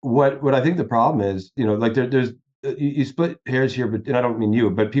 What I think the problem is, there's you split hairs here, and I don't mean you,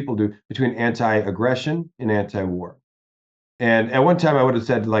 but people do, between anti-aggression and anti-war. And at one time I would have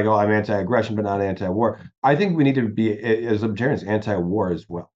said like, oh, I'm anti-aggression, but not anti-war. I think we need to be, as libertarians, anti-war as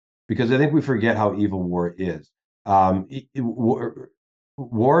well, because I think we forget how evil war is.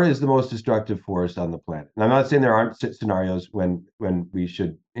 war is the most destructive force on the planet. And I'm not saying there aren't scenarios when we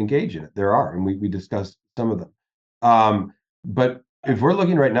should engage in it. There are, and we discussed some of them. But if we're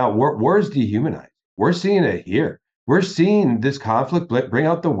looking right now, war is dehumanized. We're seeing it here. We're seeing this conflict bring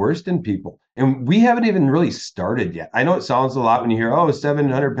out the worst in people. And we haven't even really started yet. I know it sounds a lot when you hear,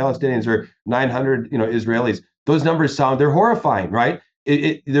 700 Palestinians or 900, Israelis. Those numbers they're horrifying, right?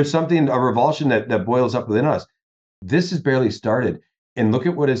 There's something, a revulsion that boils up within us. This has barely started. And look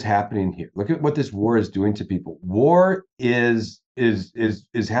at what is happening here. Look at what this war is doing to people. War is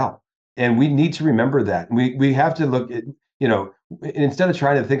hell. And we need to remember that. We have to look at, instead of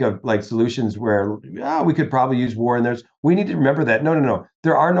trying to think of like solutions where we could probably use war and we need to remember that no,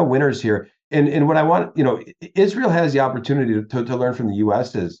 there are no winners here. And what I want, Israel has the opportunity to learn from the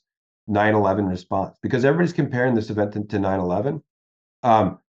US's 9/11 response, because everybody's comparing this event to 9/11.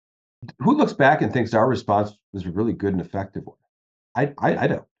 Who looks back and thinks our response was a really good and effective one? I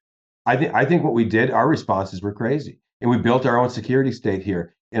don't. I think what we did, our responses were crazy, and we built our own security state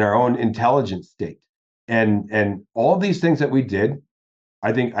here in our own intelligence state. And all these things that we did,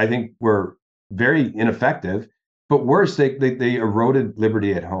 I think were very ineffective, but worse, they eroded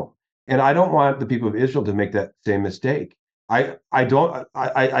liberty at home. And I don't want the people of Israel to make that same mistake. I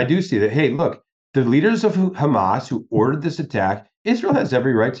do see that, hey, look, the leaders of Hamas who ordered this attack, Israel has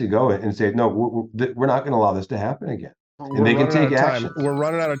every right to go and say, no, we're not going to allow this to happen again. And they can take action. We're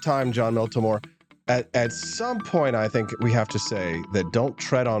running out of time, Jon Miltimore. At some point, I think we have to say that "don't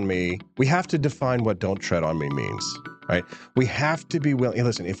tread on me." We have to define what "don't tread on me" means, right? We have to be willing.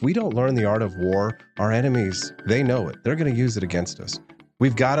 Listen, if we don't learn the art of war, our enemies, they know it. They're going to use it against us.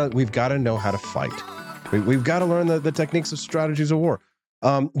 We've got to know how to fight. We've got to learn the techniques of strategies of war.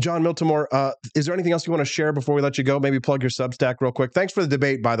 Jon Miltimore, is there anything else you want to share before we let you go? Maybe plug your Substack real quick. Thanks for the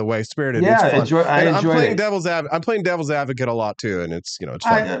debate, by the way. Spirited. Yeah, it's fun. I'm playing devil's advocate a lot too, and it's it's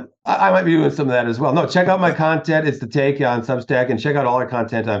fun. I might be doing some of that as well. No, check out my content. It's The Take on Substack, and check out all our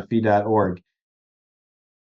content on fee.org.